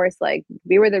year, of course, like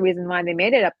we were the reason why they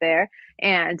made it up there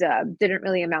and didn't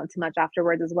really amount to much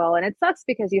afterwards as well. And it sucks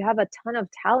because you have a ton of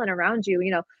talent around you.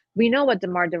 We know what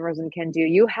DeMar DeRozan can do.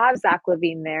 You have Zach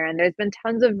LaVine there, and there's been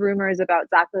tons of rumors about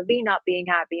Zach LaVine not being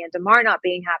happy and DeMar not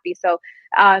being happy. So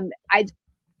um, I,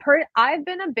 I've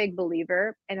been a big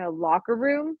believer in a locker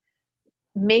room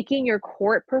making your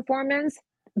court performance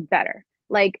better.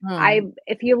 Like mm.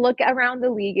 if you look around the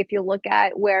league, if you look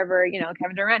at wherever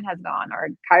Kevin Durant has gone or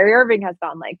Kyrie Irving has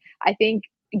gone, like I think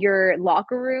your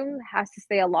locker room has to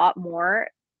say a lot more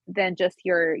than just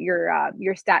your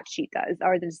stat sheet does,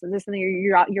 or this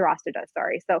your roster does.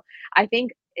 Sorry. So I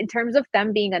think in terms of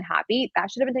them being unhappy, that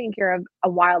should have been taken care of a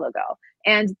while ago,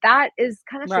 and that is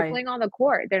kind of Right. trickling on the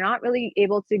court. They're not really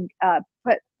able to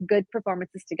put good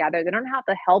performances together. They don't have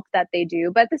the help that they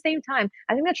do. But at the same time,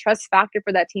 I think the trust factor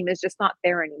for that team is just not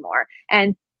there anymore.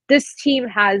 And this team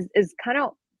has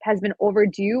been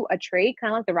overdue a trade,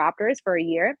 kind of like the Raptors for a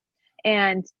year.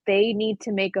 And they need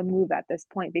to make a move at this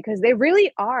point because they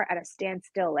really are at a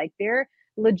standstill. Like they're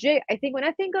legit. I think when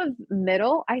I think of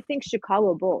middle, I think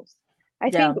Chicago Bulls. I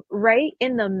Yeah. think right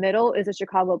in the middle is the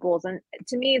Chicago Bulls. And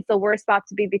to me, it's the worst spot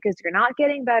to be because you're not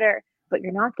getting better, but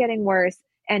you're not getting worse,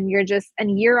 and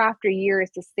year after year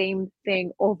it's the same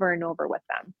thing over and over with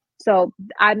them. So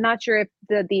I'm not sure if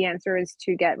the answer is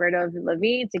to get rid of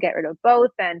LaVine, to get rid of both,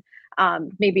 and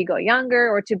maybe go younger,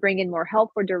 or to bring in more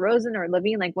help for DeRozan or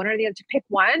LaVine, like one or the other. To pick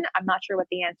one, I'm not sure what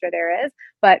the answer there is,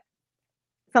 but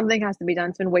something has to be done.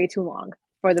 It's been way too long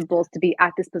for the Bulls to be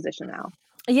at this position now.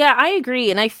 Yeah, I agree.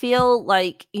 And I feel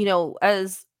like,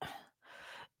 as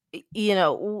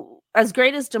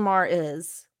great as DeMar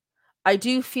is, I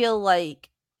do feel like,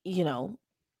 you know,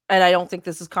 and I don't think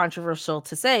this is controversial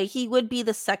to say, he would be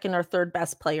the second or third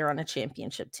best player on a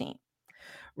championship team.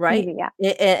 Right? Easy, yeah,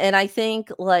 And I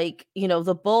think, like,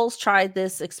 the Bulls tried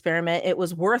this experiment. It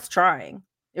was worth trying.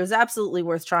 It was absolutely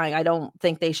worth trying. I don't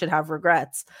think they should have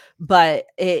regrets, but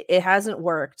it hasn't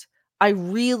worked. I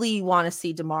really want to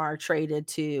see DeMar traded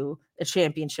to a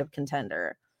championship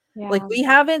contender. Like, yeah, we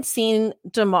haven't seen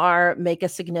DeMar make a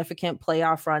significant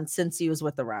playoff run since he was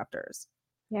with the Raptors.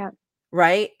 yeah,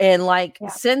 Right? And like yeah.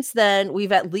 since then,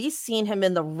 we've at least seen him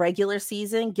in the regular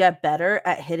season get better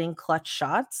at hitting clutch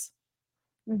shots.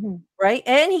 Hmm. Right,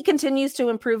 and he continues to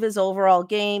improve his overall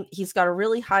game. He's got a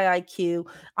really high IQ.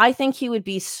 I think he would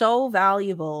be so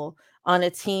valuable on a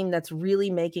team that's really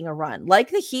making a run. Like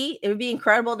the Heat, it would be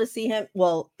incredible to see him.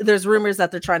 Well, there's rumors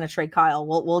that they're trying to trade Kyle.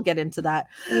 We'll get into that.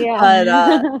 Yeah.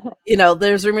 But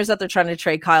there's rumors that they're trying to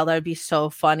trade Kyle. That would be so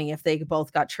funny if they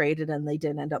both got traded and they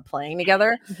didn't end up playing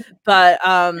together. But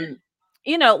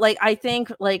like I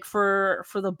think like for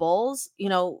the Bulls,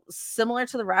 similar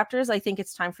to the Raptors, I think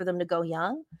it's time for them to go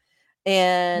young.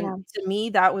 And Yeah, to me,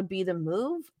 that would be the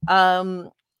move.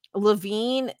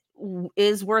 Levine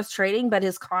is worth trading, but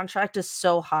his contract is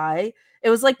so high.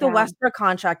 It was like the yeah, Westbrook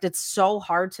contract. It's so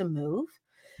hard to move.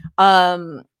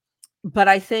 Um, but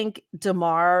I think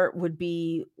DeMar would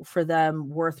be for them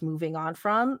worth moving on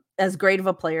from, as great of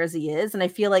a player as he is. And I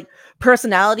feel like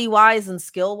personality wise and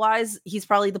skill wise, he's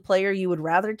probably the player you would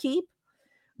rather keep.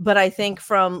 But I think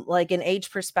from like an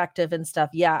age perspective and stuff,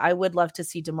 yeah, I would love to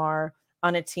see DeMar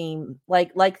on a team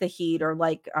like the Heat, or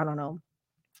like I don't know.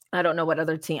 I don't know what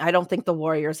other team. I don't think the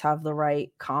Warriors have the right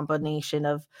combination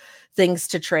of things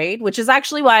to trade, which is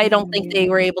actually why I don't think they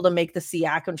were able to make the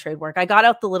Siakam trade work. I got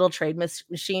out the little trade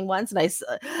machine once, and I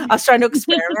was trying to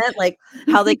experiment like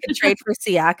how they could trade for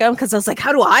Siakam, because I was like,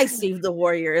 how do I save the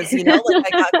Warriors? Like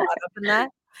I got caught up in that,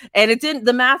 and it didn't.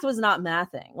 The math was not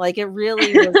mathing. Like it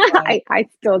really was. I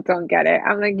still don't get it.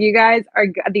 I'm like, you guys are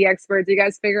the experts. You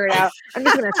guys figure it out. I'm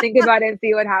just gonna think about it and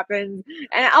see what happens,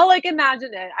 and I'll like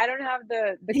imagine it. I don't have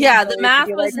the Yeah, the capabilities to math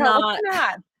be like, was oh, what's not. the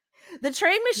math? The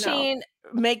trade No. machine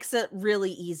makes it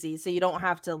really easy, so you don't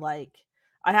have to like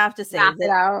I have to say Map it that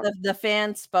out. the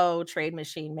Fanspo trade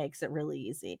machine makes it really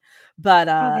easy. But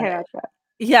Okay, gotcha.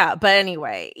 yeah, but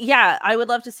anyway, yeah, I would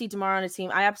love to see DeMar on a team.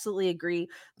 I absolutely agree.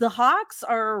 The Hawks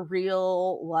are a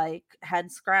real like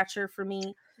head scratcher for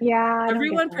me. Yeah, I don't get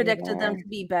Everyone that predicted them either. to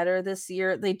be better this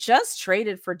year. They just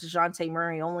traded for DeJounte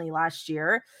Murray only last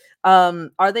year.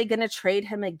 Are they gonna trade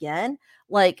him again?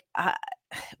 Like,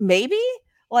 maybe?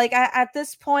 Like, at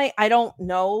this point, I don't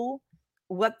know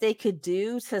what they could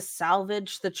do to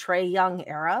salvage the Trae Young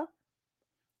era.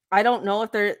 I don't know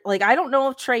if they're like, I don't know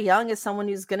if Trae Young is someone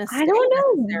who's gonna I stay don't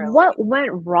know necessarily. what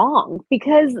went wrong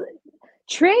because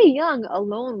Trae Young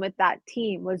alone with that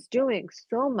team was doing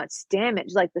so much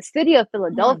damage. Like the city of Mhm.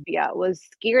 Philadelphia was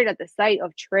scared at the sight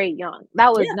of Trae Young.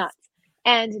 That was Yes. nuts.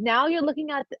 And now you're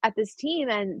looking at this team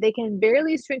and they can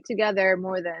barely string together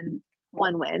more than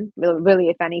one win, really,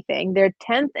 if anything. They're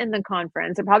 10th in the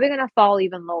conference. They're probably going to fall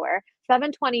even lower.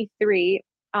 723,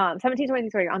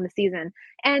 17-23 on the season.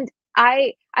 And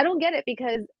I don't get it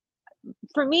because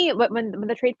for me, when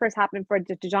the trade first happened for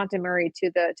DeJounte Murray to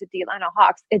the Atlanta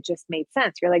Hawks, it just made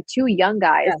sense. You're like 2 young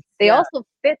guys. Yes. They Yeah. also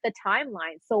fit the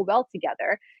timeline so well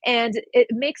together, and it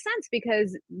makes sense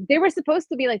because they were supposed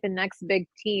to be like the next big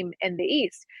team in the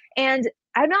East. And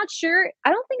I'm not sure.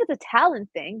 I don't think it's a talent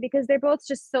thing because they're both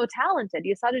just so talented.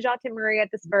 You saw DeJounte Murray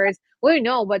at the Spurs. We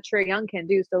know what Trae Young can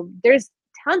do, so there's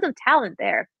tons of talent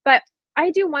there. But I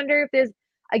do wonder if there's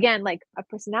again like a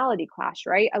personality clash,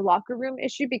 right? A locker room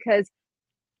issue because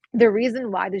the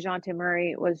reason why DeJounte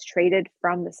Murray was traded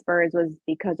from the Spurs was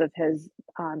because of his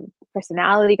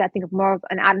personality. I think of more of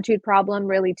an attitude problem,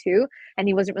 really, too. And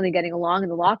he wasn't really getting along in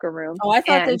the locker room. Oh, I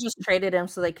thought they And just traded him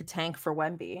so they could tank for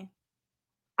Wemby.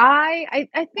 I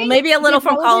Well, think maybe a they little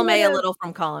from probably column would A, a have. little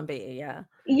from column B. Yeah.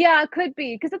 Yeah, it could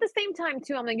be because at the same time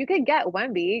too, I'm like, you could get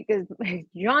Wemby because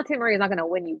Jonathan Murray is not gonna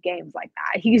win you games like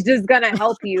that. He's just gonna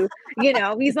help you,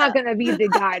 he's not gonna be the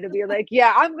guy to be like,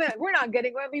 "Yeah, we're not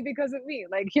getting Wemby because of me."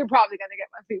 Like, you're probably gonna get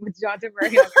Wemby with Jonathan Murray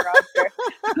on your roster.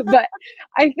 But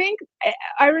I think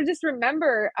I would just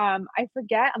remember, I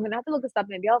forget, I'm gonna have to look this up,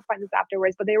 maybe I'll find this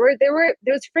afterwards, but there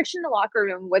was friction in the locker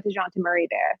room with Jonathan Murray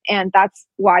there, and that's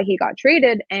why he got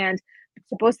traded, and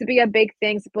supposed to be a big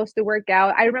thing, supposed to work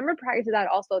out. I remember prior to that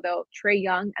also though, Trae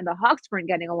Young and the Hawks weren't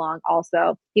getting along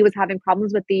also. He was having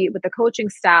problems with the coaching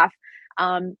staff.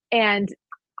 And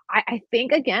I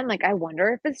think again, like I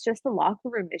wonder if it's just a locker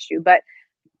room issue, but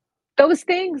those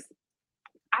things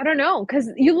I don't know because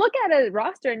you look at a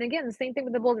roster, and again, the same thing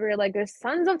with the Bulls, where you're like, there's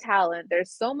tons of talent.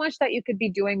 There's so much that you could be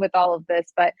doing with all of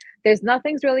this, but there's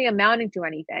nothing's really amounting to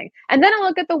anything. And then I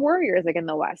look at the Warriors like in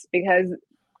the West because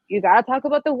you got to talk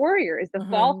about the Warriors. The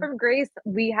fall Mhm. from grace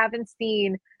we haven't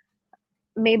seen,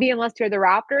 maybe unless you're the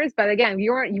Raptors. But again, we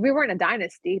weren't a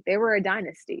dynasty; they were a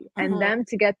dynasty, and Mhm. them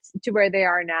to get to where they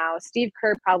are now, Steve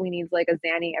Kerr probably needs like a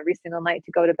Xanny every single night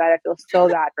to go to bed. I feel so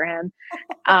bad for him.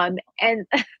 And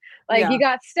like Yeah. you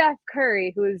got Steph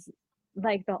Curry, who's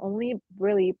like the only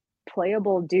really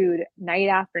playable dude night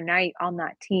after night on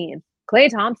that team. Clay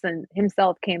Thompson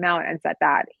himself came out and said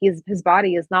that his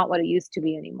body is not what it used to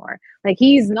be anymore. Like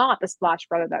he's not the splash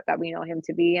brother that we know him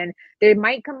to be. And there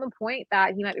might come a point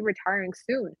that he might be retiring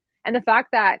soon. And the fact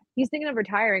that he's thinking of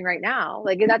retiring right now,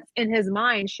 like that's in his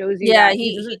mind shows you Yeah, that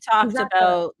he he's talked not the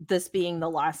about this being the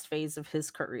last phase of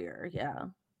his career. Yeah.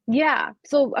 yeah.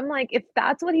 So I'm like, if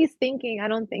that's what he's thinking, I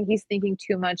don't think he's thinking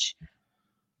too much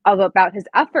of about his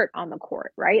effort on the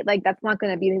court, right? Like that's not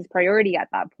going to be his priority at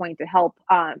that point to help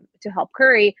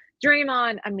Curry.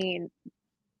 Draymond, I mean,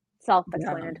 Yeah.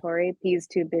 self-explanatory. He's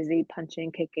too busy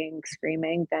punching, kicking,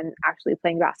 screaming than actually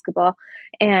playing basketball.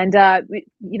 And and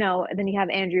then you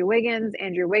have Andrew Wiggins.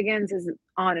 Andrew Wiggins is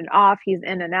on and off. He's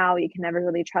in and out. You can never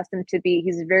really trust him to be.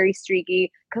 He's very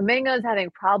streaky. Kaminga's having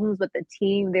problems with the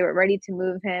team. They were ready to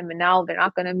move him, and now they're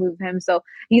not going to move him. So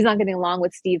he's not getting along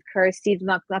with Steve Kerr. Steve's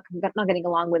not getting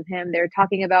along with him. They're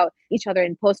talking about each other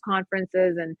in post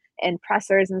conferences and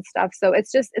pressers and stuff. So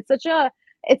it's such a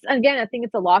it's again, I think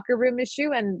it's a locker room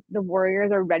issue, and the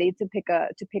Warriors are ready to pick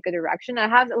a direction. I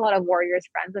have a lot of Warriors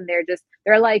friends, and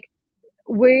they're like,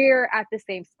 we're at the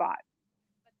same spot,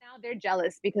 but now they're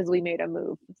jealous because we made a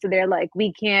move. So they're like,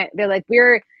 we can't. They're like,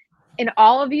 we're in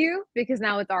all of you because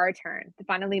now it's our turn to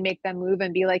finally make that move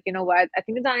and be like, you know what? I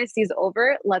think the dynasty is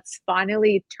over. Let's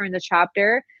finally turn the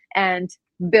chapter and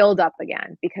build up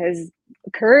again because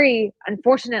Curry,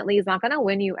 unfortunately, is not going to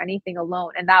win you anything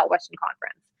alone in that Western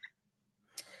Conference.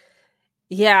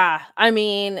 Yeah, I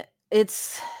mean,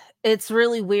 it's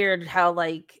really weird how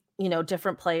like,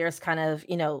 different players kind of,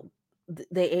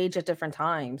 they age at different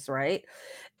times, right?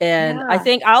 And I Yeah.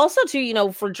 think I also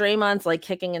too, for Draymond's like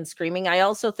kicking and screaming, I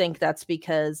also think that's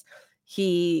because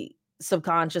he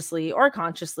subconsciously or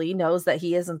consciously knows that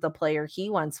he isn't the player he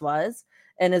once was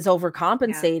and is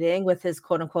overcompensating with his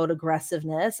quote unquote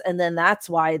aggressiveness. And then that's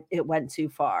why it went too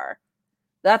far.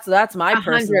 That's my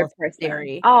personal 100%.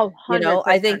 theory. Oh, You know, 100%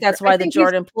 I think true. that's why the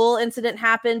Jordan Poole incident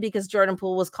happened, because Jordan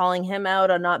Poole was calling him out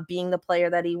on not being the player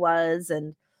that he was,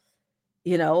 and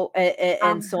you know,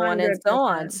 and so on and so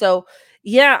on. 100%. So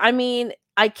yeah, I mean,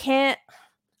 I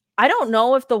don't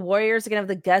know if the Warriors are gonna have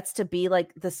the guts to be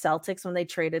like the Celtics when they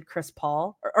traded Chris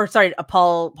Paul, or sorry,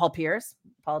 Paul Pierce.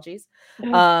 Apologies. You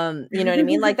know what I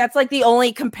mean? Like that's like the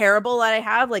only comparable that I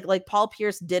have. Like Paul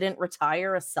Pierce didn't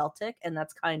retire a Celtic, and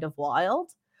that's kind of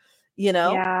wild. You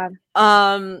know, Yeah.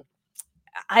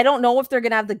 I don't know if they're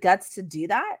gonna have the guts to do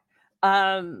that.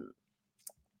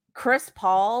 Chris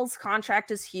Paul's contract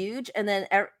is huge, and then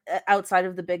outside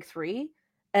of the big three,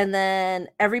 and then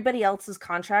everybody else's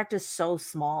contract is so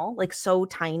small, like so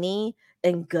tiny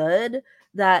and good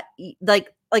that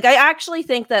like I actually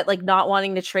think that like not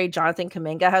wanting to trade Jonathan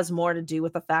Kuminga has more to do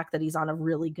with the fact that he's on a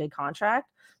really good contract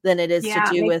than it is to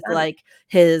do makes with sense. like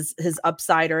his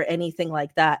upside or anything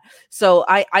like that. So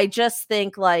I just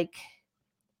think like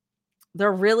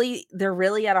they're really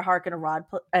at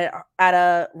a at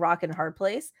a rock and hard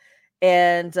place.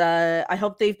 And I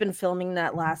hope they've been filming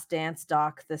that Last Dance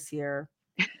doc this year.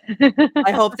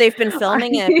 I hope they've been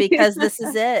filming it, because this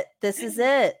is it. This is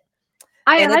it.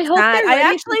 And I it's hope sad. they're I ready to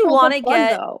actually pull want the to plug,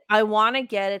 get though. I want to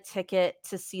get a ticket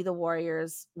to see the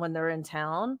Warriors when they're in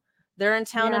town. They're in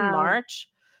town in March,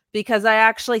 because I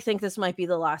actually think this might be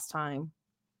the last time.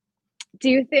 Do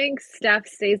you think Steph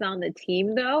stays on the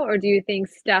team, though, or do you think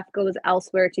Steph goes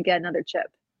elsewhere to get another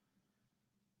chip?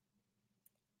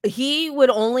 He would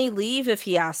only leave if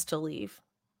he asked to leave.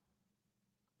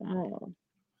 Oh,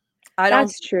 I don't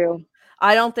that's true.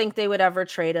 I don't think they would ever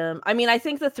trade him. I mean, I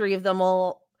think the three of them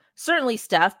will, certainly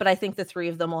Steph, but I think the three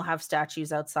of them will have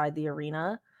statues outside the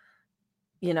arena,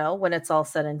 you know, when it's all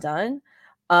said and done.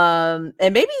 And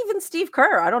maybe even Steve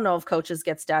Kerr. I don't know if coaches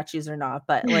get statues or not,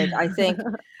 but like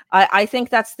I think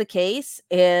that's the case.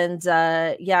 And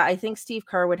yeah, I think Steve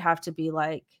Kerr would have to be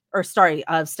like, or sorry,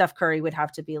 Steph Curry would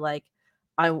have to be like,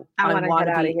 I wanna want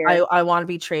get to out of be here. I want to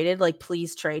be traded. Like,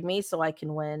 please trade me so I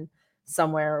can win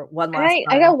somewhere one And last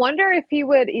I time. wonder if he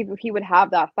would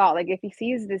have that thought, like, if he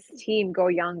sees this team go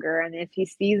younger and if he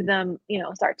sees them,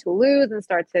 start to lose and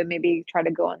start to maybe try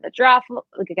to go in the draft,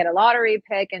 like, get a lottery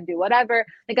pick and do whatever.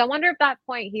 Like, I wonder if that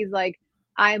point he's like,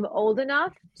 "I'm old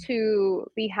enough to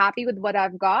be happy with what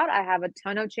I've got. I have a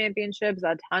ton of championships,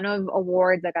 a ton of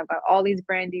awards, like, I've got all these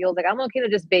brand deals. Like, I'm okay to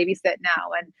just babysit now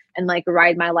and, like,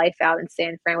 ride my life out and stay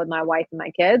in front with my wife and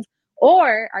my kids."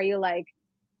 Or are you like,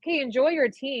 okay, enjoy your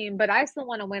team, but I still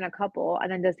want to win a couple.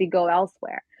 And then does he go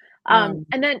elsewhere? Mm.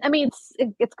 And then, I mean,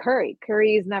 it's Curry.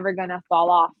 Curry is never going to fall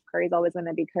off. Curry's always going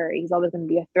to be Curry. He's always going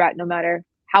to be a threat no matter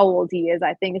how old he is,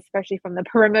 I think, especially from the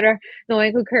perimeter,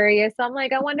 knowing who Curry is. So I'm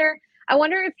like, I wonder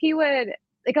if he would,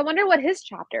 like, I wonder what his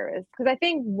chapter is. Cause I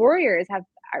think Warriors have,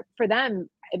 for them,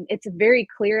 it's very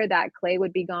clear that Clay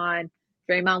would be gone.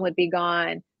 Draymond would be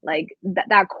gone. Like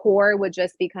that core would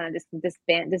just be kind of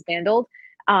disbandled.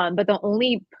 But the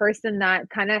only person that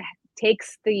kind of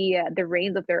takes the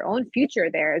reins of their own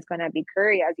future there is going to be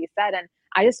Curry, as you said. And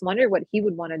I just wonder what he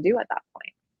would want to do at that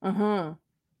point. Mhm. I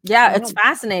Yeah, don't it's know.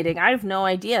 fascinating. I have no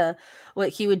idea what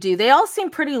he would do. They all seem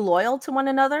pretty loyal to one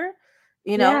another,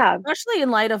 you know, Yeah, especially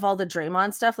in light of all the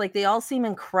Draymond stuff. Like, they all seem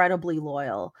incredibly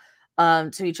loyal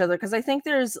to each other, because I think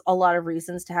there's a lot of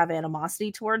reasons to have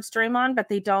animosity towards Draymond, but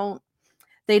they don't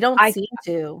I seem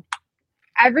to.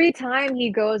 every time he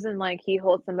goes and like he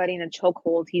holds somebody in a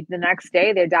chokehold, he the next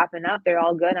day they're dapping up, they're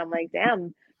all good. I'm like,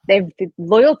 damn, they've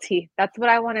loyalty. That's what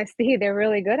I want to see. They're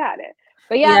really good at it.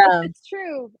 But yeah, Yeah. it's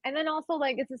true. And then also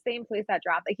like it's the same place that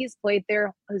draft. Like he's played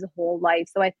there his whole life.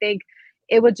 So I think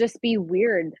it would just be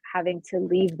weird having to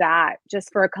leave that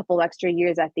just for a couple extra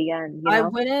years at the end, you I know?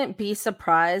 wouldn't be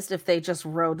surprised if they just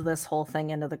rode this whole thing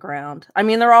into the ground. I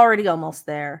mean, they're already almost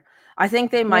there. I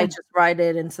think they Yeah. might just ride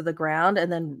it into the ground and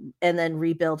then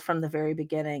rebuild from the very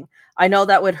beginning. I know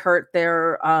that would hurt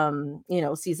their you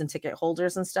know, season ticket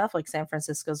holders and stuff. Like, San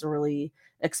Francisco's a really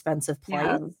expensive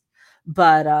Yeah. place.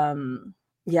 But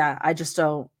yeah, I just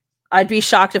don't, I'd be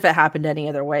shocked if it happened any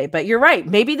other way. But you're right.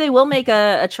 Maybe they will make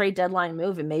a trade deadline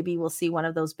move, and maybe we'll see one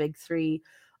of those big three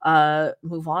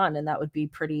move on, and that would be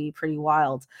pretty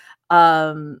wild.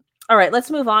 All right,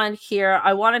 let's move on here.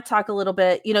 I want to talk a little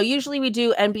bit, you know, usually we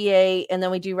do NBA and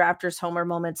then we do Raptors homer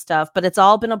moment stuff, but it's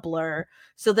all been a blur.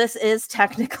 So this is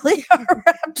technically a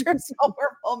Raptors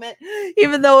homer moment,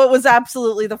 even though it was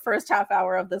absolutely the first half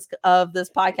hour of this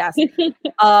podcast.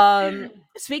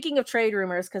 Speaking of trade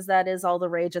rumors, because that is all the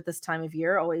rage at this time of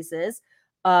year, always is.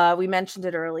 We mentioned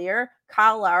it earlier.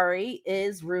 Kyle Lowry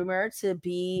is rumored to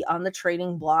be on the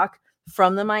trading block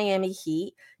from the Miami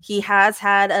Heat. He has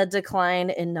had a decline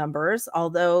in numbers,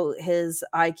 although his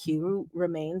IQ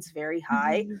remains very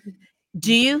high.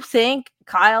 Do you think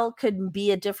Kyle could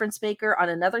be a difference maker on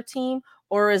another team,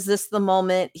 or is this the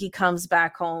moment he comes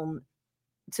back home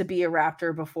to be a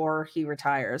Raptor before he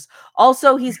retires?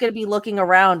 Also, he's going to be looking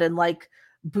around and like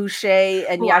Boucher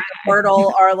and Why? Jakob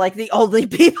Poeltl are like the only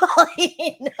people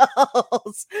he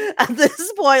knows at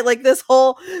this point. Like the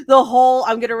whole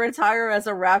I'm going to retire as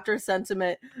a Raptor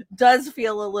sentiment does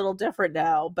feel a little different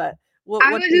now. But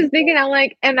I what was do you just thinking, I'm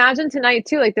like, imagine tonight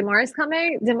too, like DeMar's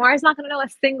coming. DeMar's not gonna know a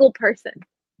single person.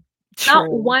 Not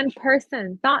True. one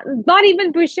person. Not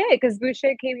even Boucher, because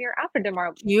Boucher came here after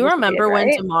DeMar Do you Boucher, remember when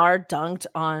right? DeMar dunked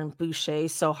on Boucher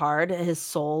so hard his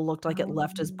soul looked like it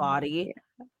left his body?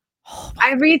 Yeah. Oh my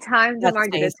Every time that DeMar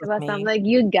did stays it with to us, I'm me. like,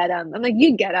 you get him. I'm like,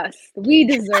 you get us. We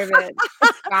deserve it.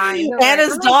 It's fine. Don't And worry.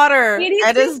 his I'm like, daughter,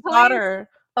 82 points.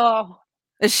 Oh,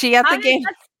 Is she at the how did game?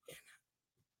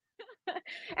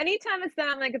 anytime it's done,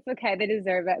 I'm like, it's okay. They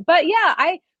deserve it. But yeah,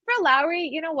 I for Lowry,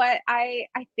 you know what? I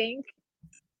think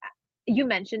you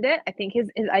mentioned it. I think his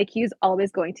IQ is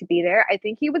always going to be there. I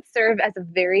think he would serve as a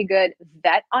very good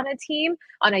vet on a team,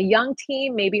 on a young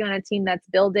team, maybe on a team that's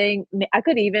building. I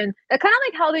could even kind of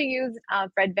like how they use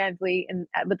Fred VanVleet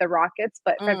with the Rockets,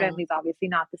 but Fred Mm, VanVleet's obviously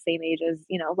not the same age as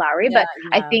Lowry. yeah, But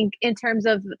I yeah. think in terms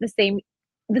of the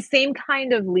same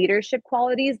kind of leadership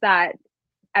qualities that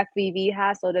FVV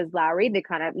has, so does Lowry. They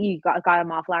kind of you got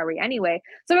him off Lowry anyway.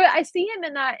 So I see him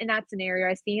in that scenario.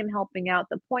 I see him helping out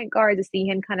the point guards. I see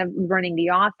him kind of running the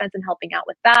offense and helping out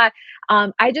with that.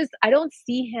 I don't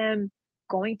see him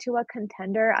going to a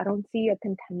contender. I don't see a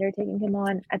contender taking him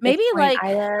on at this Maybe point like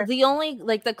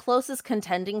either. the closest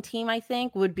contending team I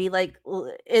think would be like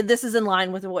this is in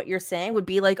line with what you're saying would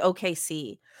be like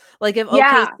OKC. Like if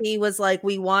Yeah. OKC was like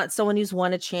we want someone who's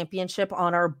won a championship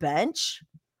on our bench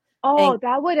and Oh,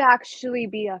 that would actually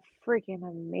be a freaking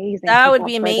amazing that would pickup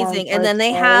be for them amazing, and for then Shay.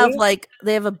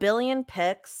 they have a billion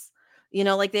picks,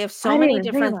 like, they have so I didn't many even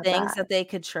think different about things that. that they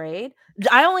could trade.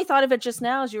 I only thought of it just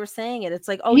now as you were saying it. It's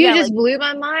like, "Oh, You yeah, just like, blew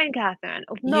my mind, Catherine.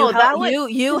 No, that would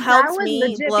you that helped would me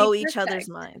legit be blow each other's perfect.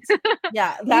 minds."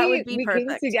 Yeah, that would be We came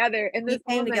perfect. together in We this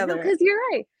came moment. No, together. because you're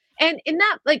right. And in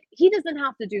that, like, he doesn't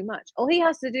have to do much. All he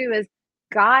has to do is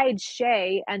guide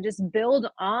Shay and just build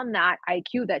on that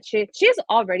IQ that she is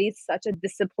already such a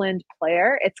disciplined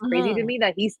player. It's crazy to Mhm. me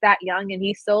that he's that young and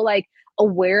he's so like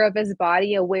aware of his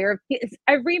body, aware of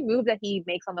every move that he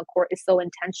makes on the court is so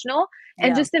intentional. And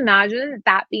Yeah. just imagine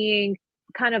that being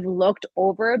kind of looked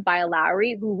over by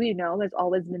Lowry, who we know has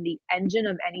always been the engine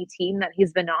of any team that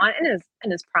he's been on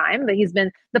in his prime, but he's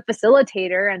been the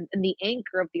facilitator and the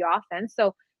anchor of the offense.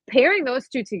 So pairing those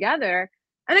two together,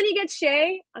 and then you get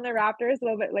Shea on the Raptors a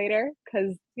little bit later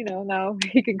because now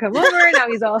he can come over. Now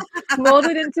he's all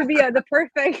molded into be the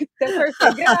perfect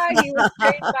guy. He was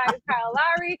trained by Kyle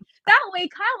Lowry. That way,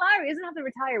 Kyle Lowry doesn't have to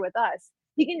retire with us.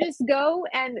 He can just go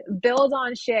and build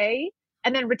on Shea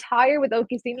and then retire with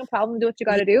OKC, no problem, do what you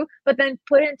got Ye to do. But then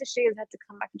put it into Shea's head to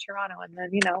come back to Toronto, and then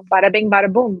bada bing,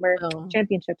 bada boom, we're Boom.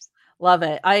 championships. Love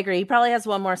it. I agree. He probably has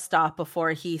one more stop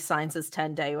before he signs his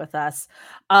 10-day with us.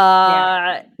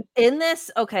 Yeah. In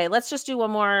this okay, let's just do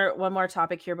one more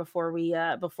topic here before we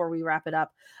wrap it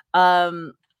up.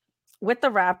 Um, with the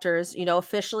Raptors,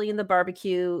 officially in the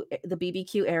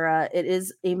BBQ era, it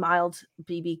is a mild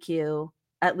BBQ,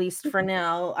 at least for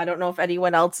now. I don't know if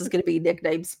anyone else is going to be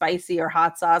nicknamed spicy or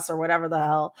hot sauce or whatever the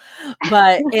hell.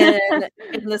 But in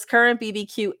this current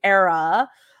BBQ era,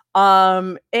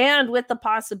 and with the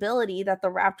possibility that the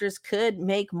Raptors could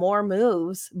make more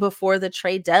moves before the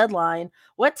trade deadline,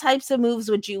 what types of moves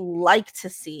would you like to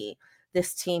see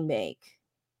this team make?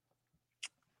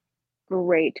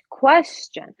 Great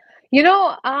question. You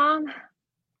know, um,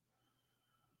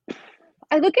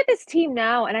 I look at this team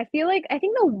now and I think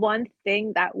the one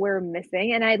thing that we're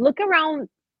missing, and I look around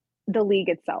the league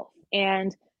itself,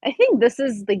 and I think this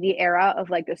is like the era of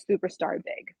like a superstar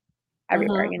big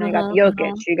everywhere. Mhm, You got mhm, Jokic,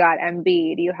 mhm. you got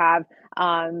Embiid, you have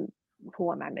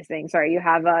who am I missing? Sorry, you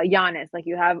have Giannis, like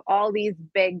you have all these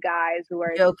big guys who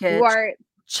Jokic, are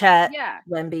Chet, yeah,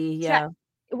 Wemby, Chet. yeah.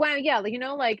 Well, yeah,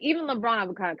 like even LeBron, I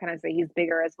would kind of say he's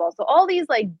bigger as well. So all these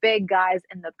like big guys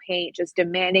in the paint, just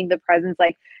demanding the presence.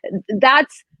 Like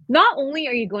that's not only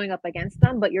are you going up against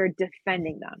them, but you're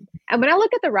defending them. And when I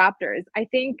look at the Raptors, I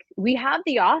think we have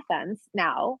the offense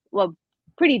now. Well,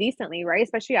 pretty decently, right?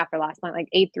 Especially after last night, like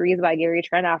 8 threes by Gary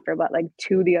Trent after but like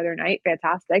two the other night.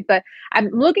 Fantastic. But I'm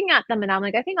looking at them and I'm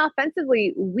like, I think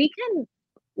offensively we can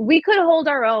we could hold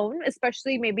our own,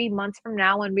 especially maybe months from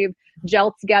now when we've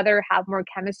gelled together, have more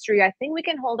chemistry. I think we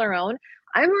can hold our own.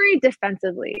 I'm worried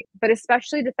defensively, but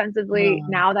especially defensively Hmm.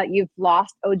 now that you've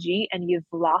lost OG and you've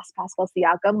lost Pascal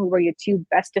Siakam, who were your two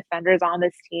best defenders on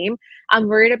this team. I'm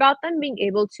worried about them being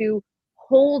able to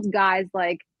hold guys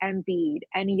like Embiid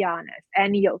and Giannis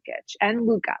and Jokic and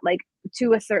Luka, like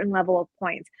to a certain level of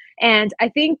points. And I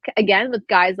think again with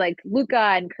guys like Luka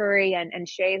and Curry and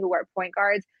Shea, who are point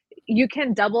guards, you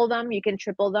can double them, you can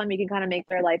triple them, you can kind of make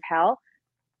their life hell.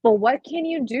 But what can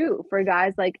you do for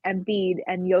guys like Embiid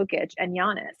and Jokic and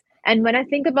Giannis? And when I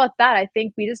think about that, I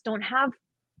think we just don't have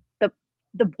the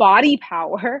the body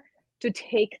power to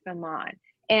take them on.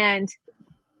 And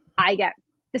I get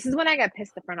this is when I get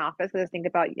pissed at the front office because I think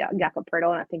about Jakob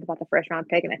Poeltl and I think about the first round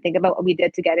pick and I think about what we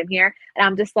did to get him here, and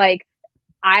I'm just like,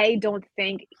 I don't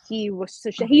think he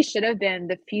should have been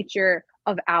the future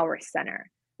of our center.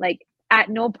 Like at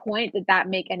no point did that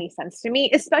make any sense to me,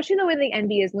 especially the way the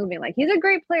NBA is moving. Like he's a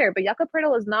great player, but Jakob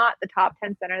Poeltl is not the top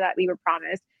 10 center that we were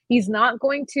promised. He's not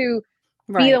going to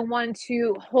be the Right. one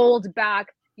to hold back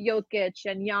Jokic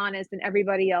and Giannis and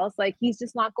everybody else. Like he's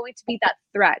just not going to be that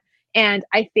threat. And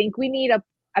I think we need a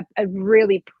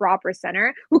really proper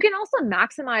center who can also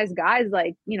maximize guys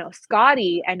like, you know,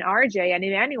 Scotty and RJ and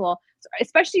Emmanuel,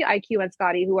 especially IQ and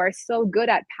Scotty, who are so good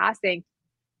at passing.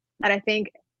 And I think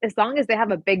as long as they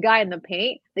have a big guy in the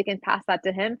paint, they can pass that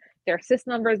to him. Their assist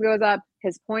numbers goes up,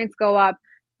 his points go up.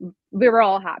 We were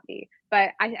all happy.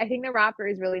 But I think the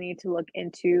Raptors really need to look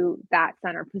into that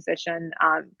center position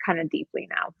kind of deeply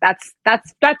now.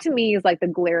 That to me is like the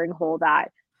glaring hole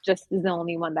that just is the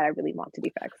only one that I really want to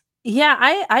be fixed. Yeah,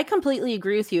 I completely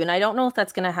agree with you, and I don't know if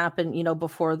that's gonna happen,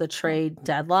 before the trade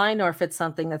deadline or if it's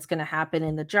something that's gonna happen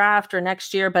in the draft or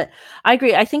next year, but I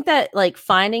agree. I think that, like,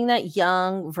 finding that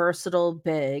young, versatile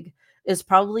big is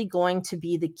probably going to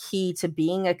be the key to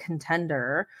being a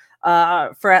contender,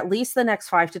 for at least the next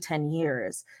 5 to 10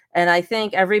 years, and I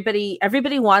think everybody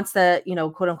wants that,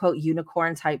 quote, unquote,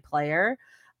 "unicorn type player,"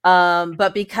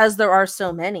 but because there are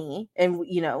so many and,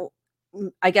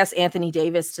 I guess Anthony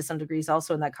Davis to some degree is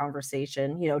also in that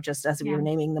conversation, just as we Yeah. were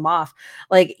naming them off.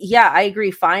 Like, yeah, I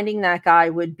agree. Finding that guy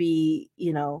would be,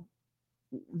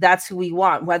 that's who we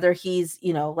want, whether he's,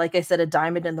 like I said, a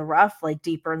diamond in the rough, like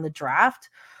deeper in the draft,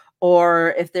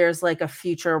 or if there's like a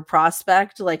future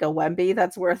prospect like a Wemby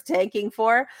that's worth tanking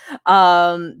for.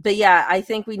 But yeah, I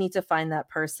think we need to find that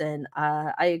person.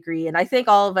 I agree. And I think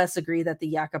all of us agree that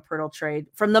the Jakob Poeltl trade,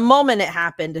 from the moment it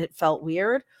happened, it felt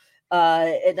weird. It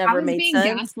I never was made being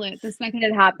sense. gaslit the second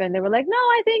it happened. They were like, "No,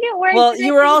 I think it works, Well, and I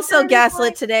you were think it's also gonna be gaslit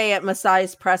fine." today at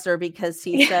Masai's presser because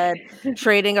he said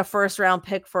trading a first round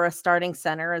pick for a starting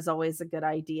center is always a good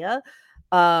idea.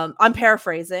 I'm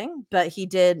paraphrasing, but he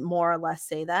did more or less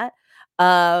say that.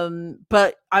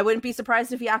 But I wouldn't be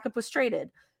surprised if Jakob was traded.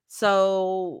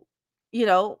 So,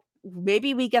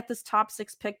 maybe we get this top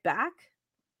 6 pick back.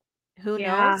 Who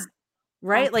Yeah, knows?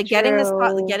 Right? that's Like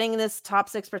true. getting this top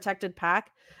 6 protected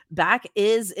pack back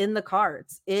is in the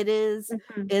cards. It is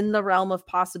Mhm. in the realm of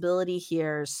possibility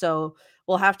here. So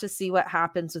we'll have to see what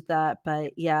happens with that.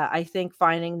 But yeah, I think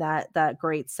finding that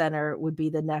great center would be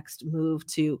the next move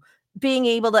to being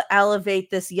able to elevate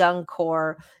this young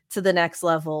core to the next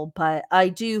level. But I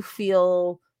do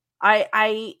feel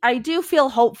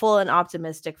hopeful and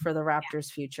optimistic for the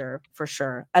Raptors' future for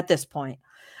sure at this point.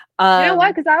 You know what?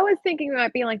 Um Because I was thinking we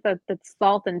might be in, like, the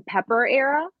salt and pepper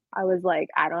era. I was like,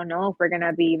 "I don't know if we're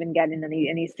gonna be even getting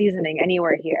any seasoning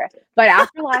anywhere here." But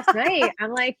after last night,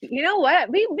 I'm like, "You know what?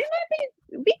 We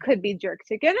could be jerk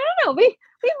chicken. I don't know. We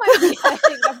might be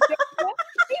heading up there.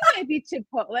 We might be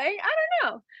Chipotle. I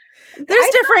don't know." There's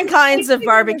I different thought steak kinds of chicken was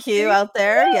barbecue great. out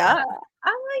there, yeah. Yeah.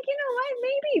 I'm like, you know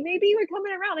what? Maybe we're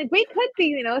coming around. Like we could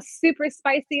be, super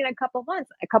spicy in a couple months,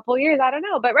 a couple years. I don't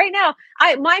know. But right now,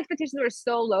 I my expectations were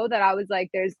so low that I was like,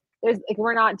 there's like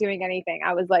we're not doing anything.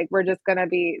 I was like, we're just gonna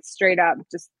be straight up,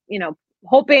 just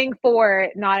hoping for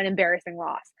not an embarrassing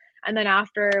loss. And then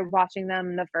after watching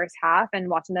them the first half and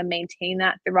watching them maintain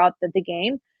that throughout the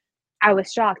game, I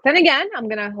was shocked. Then again, I'm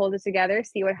gonna hold it together,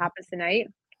 see what happens tonight.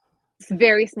 It's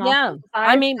very small Yeah. sample I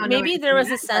size. mean, Don't know maybe there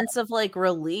anything was yet, a but sense of, like,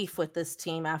 relief with this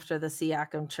team after the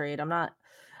Siakam trade. I'm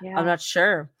yeah. not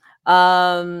sure.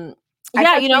 Um, I yeah,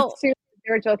 thought they too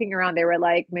they were joking around. They were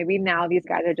like, maybe now these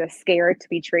guys are just scared to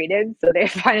be traded, so they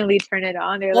finally turn it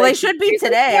on. They're well, they like, "Can should be you trade this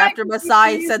today guy? after Can you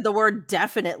Masai please?" said the word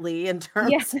 "definitely" in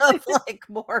Yeah. terms of, like,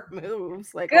 more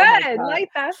moves. Like, oh my Good. god. Light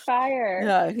that fire.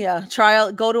 Yeah,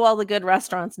 yeah. Go to all the good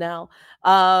restaurants now.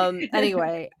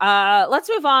 Anyway, let's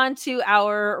move on to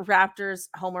our Raptors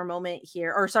Homer moment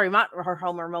here. Or sorry, not our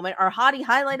Homer moment, our hottie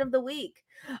highlight of the week.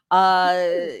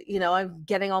 I'm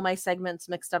getting all my segments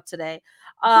mixed up today.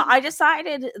 I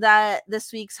decided that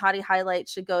this week's hottie highlight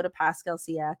should go to Pascal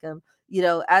Siakam.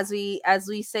 As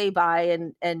we say bye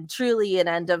and truly an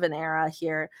end of an era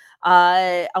here.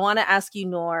 I want to ask you,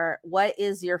 Nor, what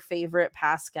is your favorite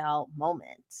Pascal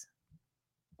moment?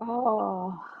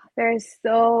 Oh, there's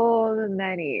so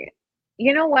many.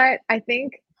 You know what? I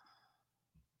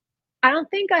don't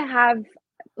think I have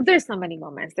there's so many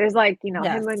moments. There's like, him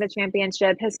Yes. winning the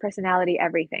championship, his personality,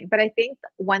 everything. But I think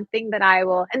one thing that I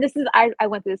will, and this is, I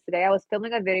went through this today. I was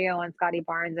filming a video on Scotty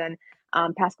Barnes and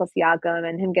Pascal Siakam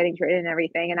and him getting traded and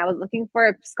everything. And I was looking for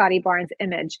a Scotty Barnes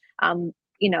image.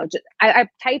 I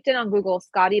typed in on Google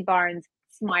Scotty Barnes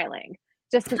smiling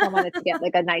just because I wanted to get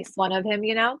like a nice one of him.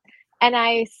 And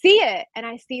I see it, and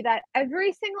I see that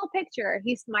every single picture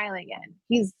he's smiling in,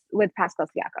 he's with Pascal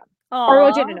Siakam or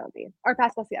OG Aw. Anunoby or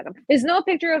Pascal Siakam. There's no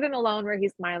picture of him alone where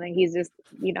he's smiling. He's just,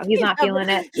 he's not feeling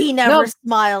it. He never No,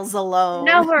 smiles alone.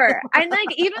 never. And like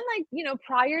even like,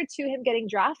 prior to him getting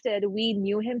drafted, we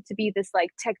knew him to be this like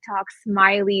TikTok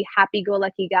smiley,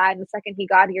 happy-go-lucky guy. And the second he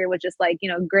got here was just like,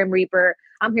 Grim Reaper,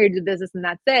 I'm here to do business and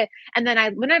that's it. And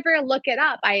then whenever I look it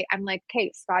up, I'm like,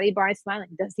 okay, Scotty Barnes smiling.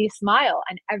 Does he smile?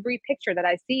 And every picture that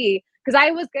I see, because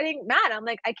I was getting mad. I'm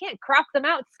like, I can't crop them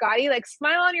out, Scotty. Like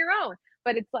smile on your own.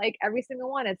 But it's like every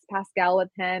single one, it's Pascal with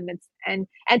him. And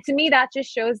to me, that just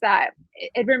shows that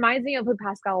it reminds me of who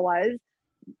Pascal was,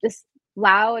 just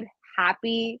loud,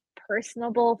 happy,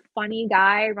 personable, funny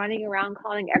guy running around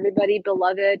calling everybody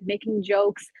beloved, making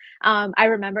jokes. I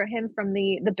remember him from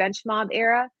the bench mob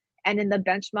era. And in the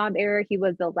bench mob era, he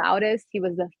was the loudest, he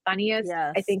was the funniest.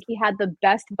 I Yes. think he had the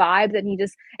best vibes, and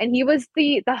he was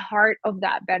the heart of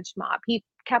that bench mob. He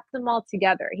kept them all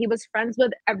together. He was friends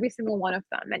with every single one of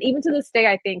them. And even to this day,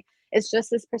 I think it's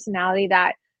just this personality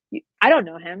that I don't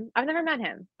know him. I've never met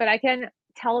him, but I can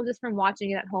tell just from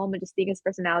watching it at home and just seeing his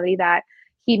personality that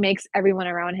he makes everyone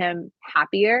around him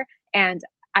happier. And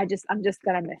I'm just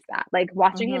gonna miss that. Like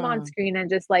watching him on Mhm. screen and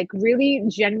just like really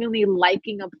genuinely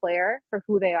liking a player for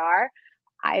who they are.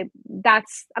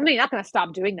 Not gonna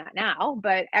stop doing that now,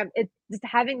 but it's just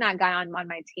having that guy on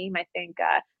my team. I think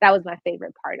that was my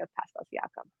favorite part of Pascal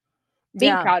Siakam.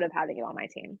 Being Yeah. proud of having him on my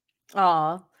team.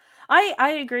 Aw.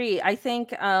 I agree. I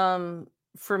think,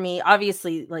 for me,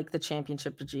 obviously, like, the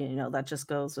championship, that just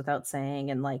goes without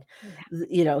saying, and, like,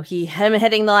 Yeah. him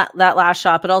hitting that last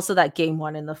shot, but also that game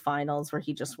 1 in the finals where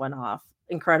he just went off.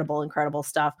 Incredible, incredible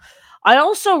stuff. I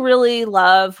also really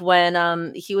love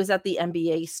when, he was at the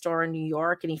NBA store in New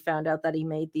York and he found out that he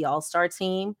made the All-Star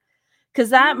team.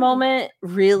 'Cause that Mm, moment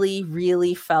really,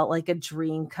 really felt like a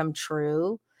dream come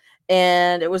true,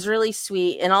 and it was really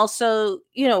sweet, and also,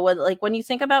 when you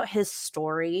think about his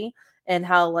story and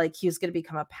how, like, he was gonna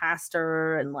become a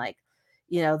pastor and, like,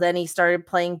 then he started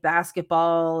playing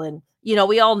basketball and,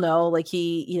 we all know, like,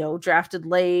 he, drafted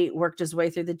late, worked his way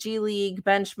through the G League,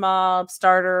 bench mob,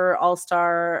 starter,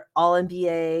 all-star,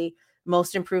 all-NBA,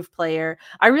 most improved player.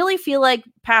 I really feel like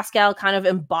Pascal kind of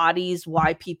embodies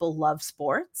why people love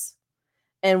sports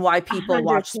and why people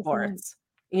watch 100%. sports,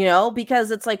 because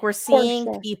it's like we're For seeing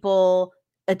sure. people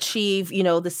achieve,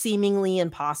 the seemingly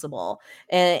impossible.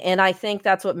 And I think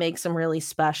that's what makes him really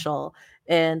special.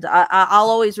 And I'll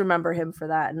always remember him for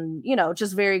that. And,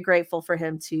 just very grateful for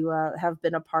him to have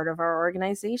been a part of our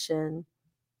organization.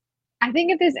 I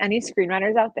think if there's any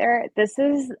screenwriters out there, this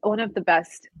is one of the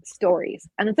best stories,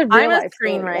 and it's a I'm real a life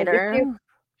story. Like if you, screenwriter.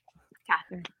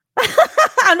 Catherine,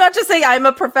 I'm not just saying I'm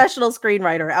a professional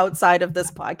screenwriter outside of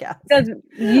this podcast. because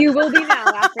you will be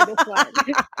now after this one.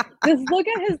 Just look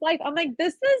at his life. I'm like,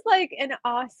 this is like an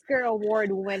Oscar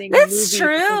award winning It's movie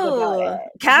if you think about true. it, right?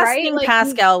 Casting Like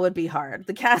he's, Pascal would be hard.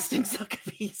 The casting's not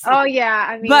gonna be oh easy. yeah,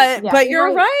 I mean, But yeah, but he you're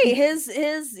has.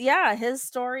 right. His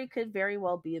story could very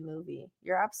well be a movie.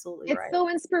 You're absolutely It's right. so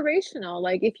inspirational.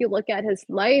 Like if you look at his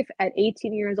life at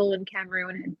 18 years old in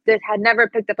Cameroon, had never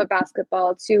picked up a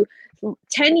basketball to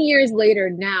 10 years later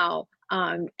now,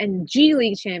 and G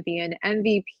League champion,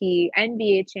 MVP,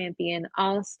 NBA champion,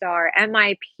 All Star,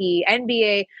 MIP,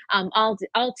 NBA, all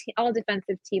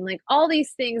defensive team, like all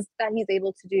these things that he's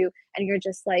able to do, and you're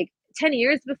just like 10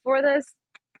 years before this,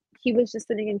 he was just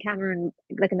sitting in Cameroon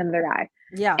like another guy.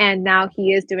 Yeah. And now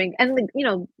he is doing, and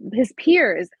his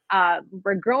peers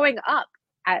were growing up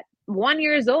at 1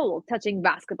 years old touching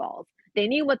basketballs. They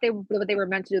knew what they were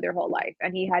meant to do their whole life,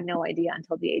 and he had no idea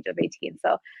until the age of 18.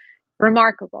 So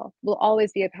remarkable. Will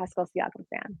always be a Pascal Siakam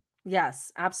fan.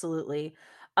 Yes, absolutely.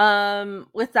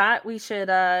 With that, we should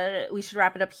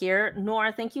wrap it up here.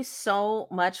 Nora, thank you so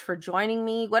much for joining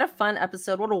me. What a fun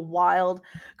episode. What a wild,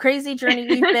 crazy journey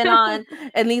we've been on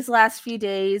in these last few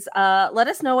days. Let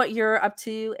us know what you're up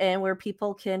to and where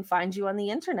people can find you on the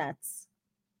internets.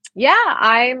 Yeah,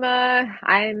 I'm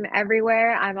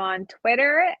everywhere. I'm on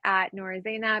Twitter at Nora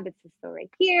Zainab. It's just still right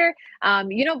here.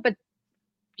 But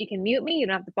you can mute me. You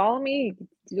don't have to follow me. You can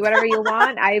do whatever you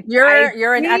want. I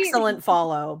You're an tweet. excellent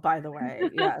follow, by the way.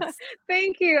 Yes.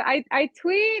 Thank you. I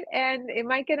tweet and it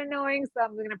might get annoying, so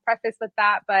I'm gonna preface with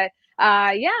that. But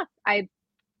yeah, I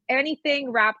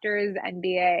anything Raptors,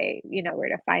 NBA, you know where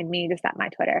to find me, just at my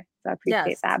Twitter. So I appreciate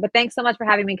Yes. that. But thanks so much for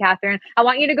having me, Catherine. I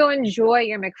want you to go enjoy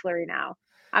your McFlurry now.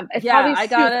 It's Yeah, probably I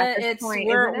soup at gotta. this It's point,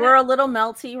 isn't we're it? a little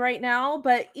melty right now,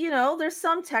 but there's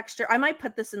some texture. I might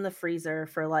put this in the freezer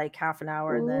for like half an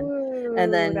hour and Ooh,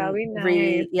 that'll then be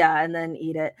nice. and then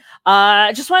eat it.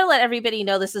 Just want to let everybody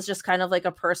know this is just kind of like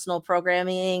a personal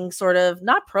programming sort of,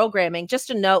 not programming, just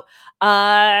a note.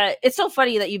 It's so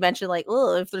funny that you mentioned like,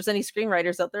 oh, if there's any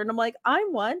screenwriters out there, and I'm like,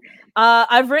 I'm one.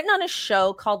 I've written on a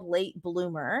show called Late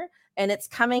Bloomer, and it's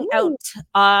coming out Ooh,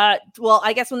 well,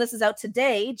 I guess when this is out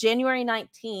today, January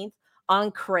 19th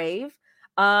on Crave.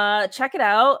 Check it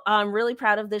out. I'm really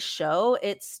proud of this show.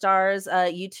 It stars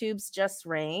YouTube's Just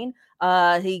Rain.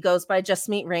 He goes by Just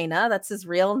Meet Raina. That's his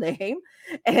real name.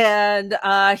 And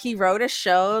he wrote a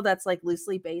show that's like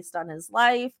loosely based on his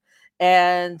life.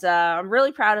 And I'm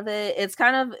really proud of it. It's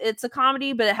a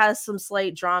comedy, but it has some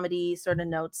slight dramedy sort of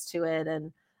notes to it.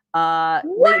 And Late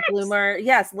what? Bloomer,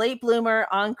 yes, Late Bloomer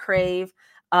on Crave.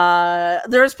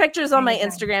 There's pictures on my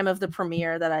Amazing. Instagram of the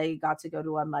premiere that I got to go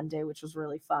to on Monday, which was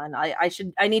really fun.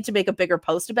 I need to make a bigger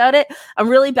post about it. I'm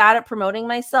really bad at promoting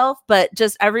myself, but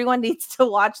just everyone needs to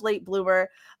watch Late Bloomer.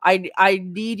 I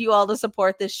need you all to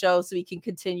support this show so we can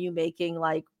continue making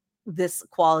like this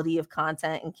quality of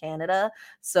content in Canada.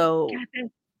 So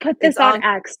Catherine, put it's this on on.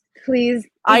 X, please,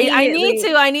 I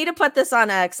immediately. need to put this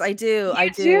on X. I do. I You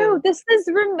do. do.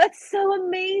 That's so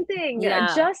amazing.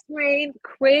 Yeah. Just Rain,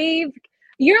 Crave.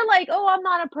 You're like, oh, I'm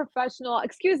not a professional.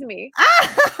 Excuse me.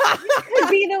 You could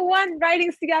be the one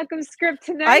writing Siakam's script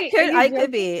tonight. Are you joking? I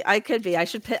could be. I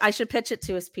should pitch it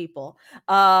to his people.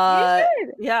 You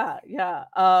should. Yeah.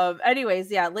 Anyways,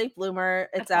 yeah, Late Bloomer,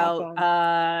 it's That's out.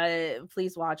 awesome.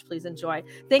 Please watch, please enjoy.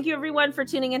 Thank you everyone for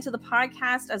tuning into the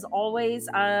podcast as always.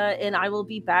 And I will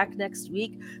be back next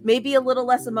week. Maybe a little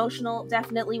less emotional,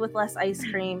 definitely with less ice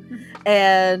cream.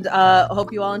 And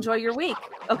hope you all enjoy your week.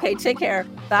 Okay, take care.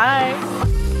 Bye.